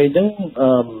ឲ្យក្មេងហ្នឹង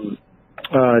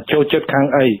ចូលចិត្តខាង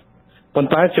អីប៉ុន្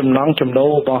តែចំណង់ចំណូល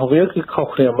របស់វាគឺខុស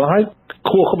គ្នាមកហើយ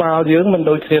ខួរក្បាលយើងមិន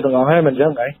ដូចគ្នាទាំងអស់ហើយមិនអញ្ចឹ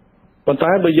ងហីប៉ុន្តែ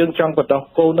បើយើងចង់បណ្ដុះ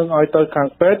កូននឹងឲ្យទៅខាង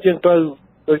ពេទ្យយើងត្រូវ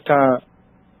ដូចថា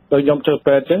ដោយខ្ញុំធ្វើ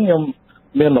ពេទ្យអញ្ចឹងខ្ញុំ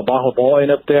មានរបស់របរអី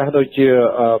នៅផ្ទះដូចជា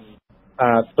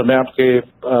សម្រាប់គេ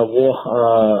វាស់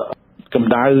ក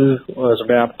ម្ដៅស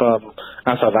ម្រាប់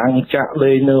អាសារ៉ាំងចាក់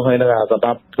លេងនៅហើយនឹងសម្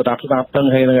រាប់ស្ដាប់ពឹង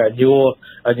ហើយនឹងអា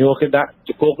យុគេដាក់ជ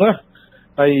គុកណា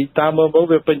ហើយតាមមើល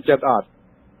វាពេញចិត្តអត់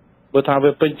បើថា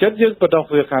វាពេញចិត្តយើងបដោះ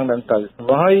វាខាងហ្នឹងទៅ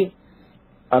ហើយ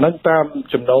អាហ្នឹងតាម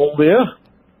ចំណូលវា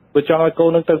បើចង់ឲ្យកូន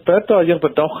នឹងទៅពេទ្យតើយើងប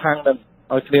ដោះខាងហ្នឹង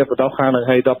ឲ្យគ្នាបដោះខាងហ្នឹង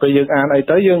ហើយដល់ពេលយើងអានអី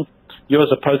ទៅយើងយក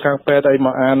សភៅខាងពេទ្យអីម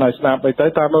កអានឲ្យស្ដាប់អីទៅ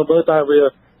តាមមើលតើ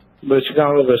វាឆ្ង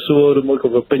ល់វាសួរឬមួយក៏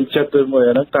វាពេញចិត្តឬមួយ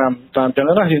អាហ្នឹងតាមចឹង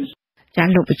ណាចា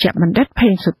លោកវេជ្ជបណ្ឌិតផេ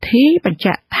ងសុធីបញ្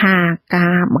ជាក់ថាកា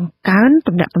របង្កើន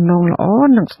ទំនាក់ទំនងល្អ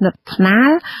និងស្និទ្ធស្នាល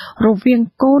រវាង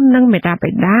កូននិងមេដាបេ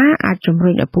ដាអាចជំ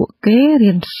រុញឲ្យពួកគេ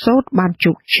រៀនសូត្របាន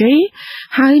ជោគជ័យ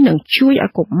ហើយនឹងជួយឲ្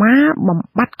យកុមារបំ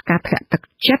បត្តិការធ្លាក់ទឹក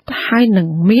ចិត្តហើយនឹង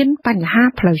មានបញ្ហា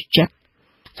ផ្លូវចិត្ត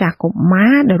ចាកុមា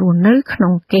រដែលរស់នៅក្នុ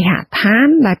ងគេហដ្ឋាន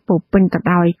ដែលពោពេញទៅ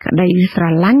ដោយក្តីស្រ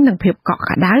ឡាញ់និងភាពកក់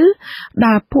ក្ដៅដ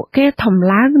ល់ពួកគេធំ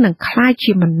ឡើងនឹងក្លាយ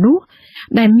ជាមនុស្ស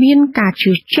ដែលមានការ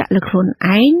ជឿជាក់លើខ្លួន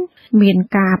ឯងមាន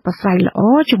ការប្រស័យល្អ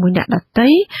ជាមួយអ្នកដទៃ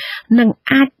និង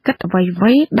អាចគិតអ្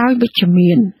វីៗដោយវិជ្ជ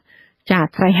មានចា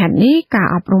ត្រៃហេតុនេះការ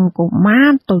អប់រំកុមា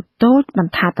រតូចមិន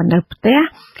ថាទៅនៅផ្ទះ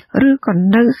ឬក៏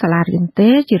នៅសាលារៀនទេ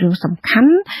ជារឿងសំខា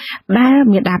ន់ដែល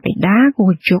មាតាបិតាគួ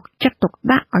រយកចិត្តទុក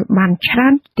ដាក់ឲ្យបានច្រើ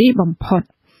នទីបំផុត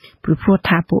ព្រោះ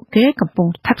ថាពួកគេកំពុង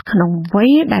ស្ថិតក្នុងវ័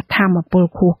យដែលធម៌ពល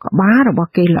ខួរក្បាលរប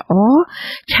ស់គេល្អ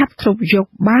ឆាប់គ្រប់យក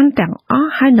បានទាំងអស់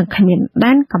ហើយនឹងគ្មាន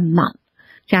ដែនកំណត់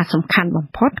ចាសំខាន់បំ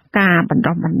ផុតការបណ្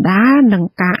ដុះបណ្ដាលនិង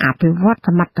ការអភិវឌ្ឍស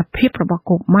មត្ថភាពរបស់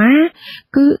កុមារ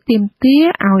គឺទាមទារ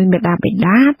ឲ្យមេដាបិ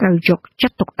តាត្រូវយកចិ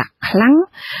ត្តទុកដាក់ខ្លាំង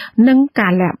និងកា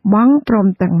រលះបង់ព្រម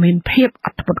ទាំងមានភាពអ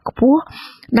ត់ធ្មត់ខ្ពស់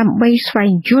ដើម្បីស្វែ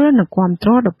ងយល់និងគាំទ្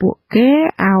រដល់ពួកគេ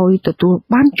ឲ្យទទួល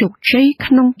បានជោគជ័យ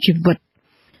ក្នុងជីវិត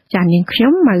ចានាងខ្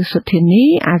ញុំម៉ៅសុធានី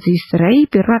អាស៊ីសេរី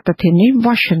ពីរដ្ឋធានី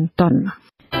Washington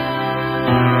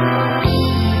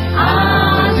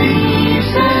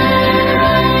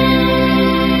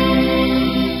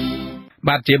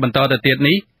បាទជាបន្តទៅទៀត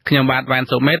នេះខ្ញុំបាទវ៉ាន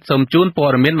សូមេតសូមជូនព័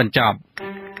ត៌មានបញ្ចប់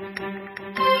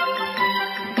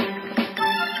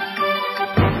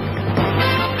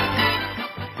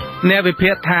អ្នកវិ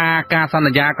ភាគថាការស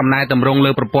ន្យាកំណែតម្រង់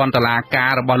លើប្រព័ន្ធតុលាកា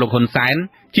ររបស់លោកហ៊ុនសែន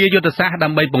ជាយុទ្ធសាស្ត្រដើ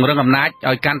ម្បីពង្រឹងអំណាច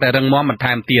ឲ្យកាន់តែរឹងមាំបន្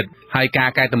ថែមទៀតហើយការ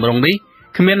កែតម្រង់នេះ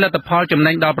គ្មានលទ្ធផលចំ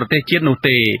ណេញដល់ប្រទេសជាតិនោះ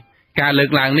ទេការលើ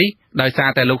កឡើងនេះដោយសារ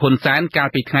តែលោកហ៊ុនសែនកាល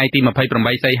ពីថ្ងៃទី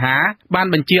28សីហាបាន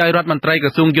បញ្ជាឲ្យរដ្ឋមន្ត្រីក្រ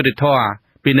សួងយុតិធធម៌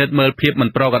ពិនិត្យមើលភាពមិន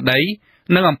ប្រក្រតី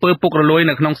និងអំពើពុករលួយ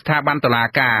នៅក្នុងស្ថាប័នតុលា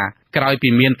ការក្រោយពី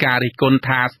មានការរិះគន់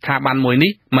ថាស្ថាប័នមួយ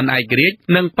នេះមិនឯករាជ្យ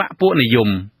និងបកពួកនិយម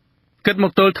គិតម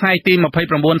កទល់ថ្ងៃទី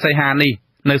29សីហានេះ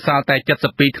នៅសល់តែ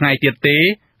72ថ្ងៃទៀតទេ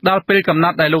ដល់ពេលកំណ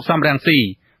ត់ដែលលោកសំរងស៊ី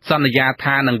សន្យា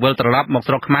ថានឹងវិលត្រឡប់មក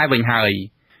ស្រុកខ្មែរវិញហើយ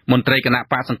មន្ត្រីគណៈ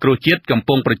បកសង្គ្រោះជាតិកំ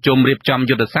ពុងប្រជុំរៀបចំ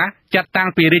យុទ្ធសាស្ត្រចាត់តាំង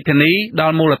ពីរាជធានីដ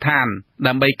ល់មូលដ្ឋាន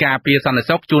ដើម្បីការពារសន្តិ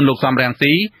សុខជូនលោកសំរង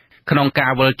ស៊ីក្នុងកា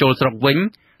រវិលចូលស្រុកវិញ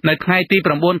នៅថ្ងៃទី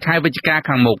9ខែវិច្ឆិកា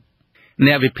ខាងមុខ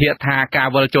អ្នកវិភាគថាការ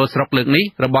វិលចូលស្រុកលើកនេះ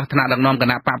របស់ថ្នាក់ដឹកនាំគ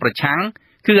ណៈបកប្រឆាំង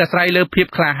គឺអាស្រ័យលើភាព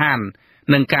ក្លាហាន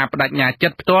និងការបដិញ្ញាចិ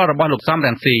ត្តផ្ទាល់របស់លោកសំរ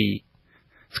ងស៊ី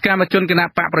សកម្មជនគណៈ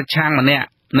បកប្រឆាំងម្នាក់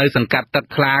នៅសង្កាត់ទឹក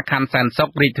ថ្លាខណ្ឌសែនសុខ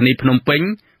រាជធានីភ្នំពេញ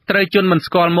ត្រូវជនមិន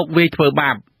ស្គាល់មុខវាយធ្វើ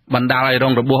បាបបណ្ដាលឲ្យរ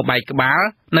ងរបួសបែកក្បាល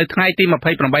នៅថ្ងៃទី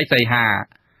28សីហា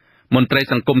មន្ត្រី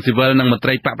សង្គមស៊ីវិលនិងមន្ត្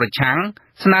រីបកប្រឆាំង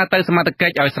ស្នើទៅសមត្ថកិ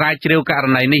ច្ចឲ្យស្រាវជ្រាវករ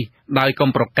ណីនេះដោយកុំ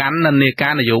ប្រកាន់និន្នាកា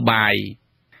រនយោបាយ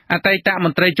អតីតម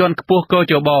ន្ត្រីជាន់ខ្ពស់កោ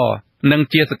ជបនិង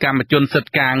ជាសកម្មជនសិទ្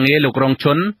ធិការងារលោករង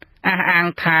ឈុនអះអាង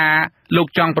ថាលោក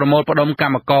ចង់ប្រមូលផ្ដុំក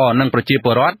ម្មករនិងប្រជាព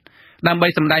លរដ្ឋដើម្បី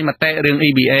សម្ដែងមតិរឿង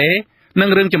EBA និង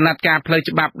រឿងចំណាត់ការផ្លូវ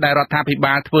ច្បាប់ដែលរដ្ឋាភិ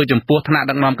បាលធ្វើចំពោះថ្នាក់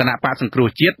ដឹកនាំគណៈបកសង្គ្រោះ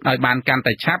ជាតិឲ្យបានកាន់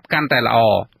តែឆាប់កាន់តែល្អ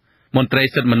មន្ត្រី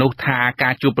សិទ្ធិមនុស្សថាកា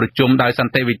រជួបប្រជុំដោយស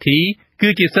ន្តិវិធីគឺ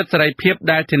ជាសិទ្ធិសេរីភាព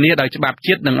ដែលធានាដោយច្បាប់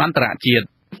ជាតិនិងអន្តរជាតិ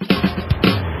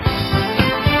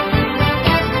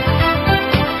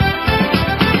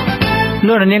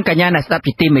លោកនាងកញ្ញាអ្នកស្ដាប់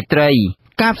ជាទីមេត្រី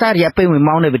ការផ្សាយរយៈពេល1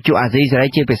ម៉ោងនៃវិទ្យុអាស៊ីសេរី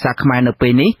ជាភាសាខ្មែរនៅពេ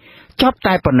លនេះចប់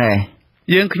តែប៉ុណ្ណេះ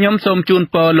យើងខ្ញុំសូមជូន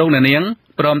ពរលោកនាង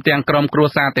ព្រមទាំងក្រុមគ្រួ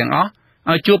សារទាំងអស់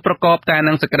ឲ្យជួបប្រកបតែ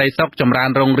នឹងសេចក្តីសុខចម្រើន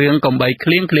រុងរឿងកុំបីឃ្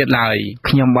លៀងឃ្លាតឡើយ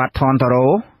ខ្ញុំបាទថនតារ៉ូ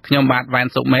ខ្ញុំបាទវ៉ែន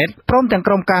សុមេតព្រមទាំង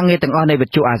ក្រុមការងារទាំងអស់នៃវិ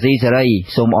ទ្យុអាស៊ីសេរី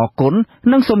សូមអរគុណ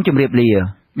និងសូមជម្រាបលា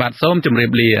បាទសូមជម្រា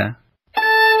បលា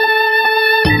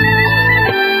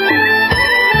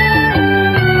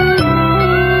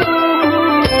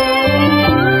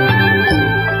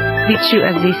វិទ្យុ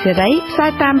អាស៊ីសេរីផ្សា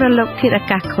យតាមរលកធាតុអា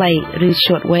កាសខ្លីឬ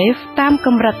shortwave តាមក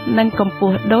ម្រិតនិងកម្ព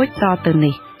ស់ដូចតទៅ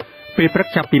នេះពេលព្រឹក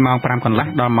ចាប់ពីម៉ោង 5 កន្លះ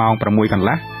ដល់ម៉ោង 6 កន្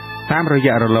លះតាមរ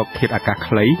យៈរលកធាតុអាកាស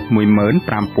ខ្លី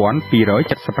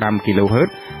 15275 kHz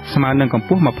ស្មើនឹងកម្ព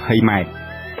ស់ 20m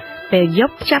ពេលយ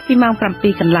ប់ចាប់ពីម៉ោង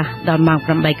 7 កន្លះដល់ម៉ោង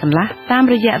 8 កន្លះតាម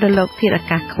រយៈរលកធាតុអា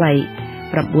កាសខ្លី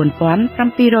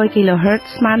 9700 kHz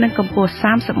ស្មើនឹងកម្ពស់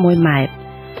 31m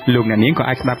លោកអ្នកនាងក៏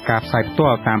អាចស្ដាប់ការផ្សាយផ្ទា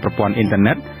ល់តាមប្រព័ន្ធអ៊ីនធឺ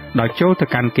ណិតដោយចូលទៅ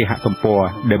កាន់គេហទំព័រ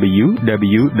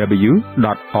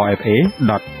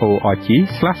www.rfa.org/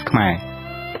 ខ្មែរ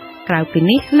ក្រៅពី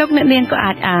នេះលោកអ្នកនាងក៏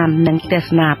អាចអាននិងទស្ស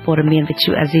នាព័ត៌មានវិទ្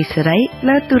យុអាស៊ីសេរី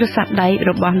លើទូរស័ព្ទដៃ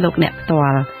របស់លោកអ្នកផ្ទា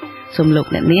ល់សូមលោក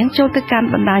អ្នកនាងចូលទៅកាន់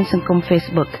បណ្ដាញសង្គម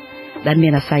Facebook ដែលមា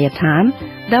នអាសយដ្ឋាន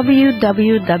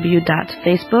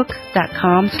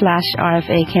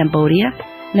www.facebook.com/RFA Cambodia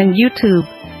និង YouTube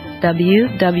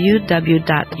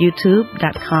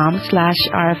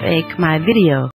www.youtube.com/RFA Khmer Video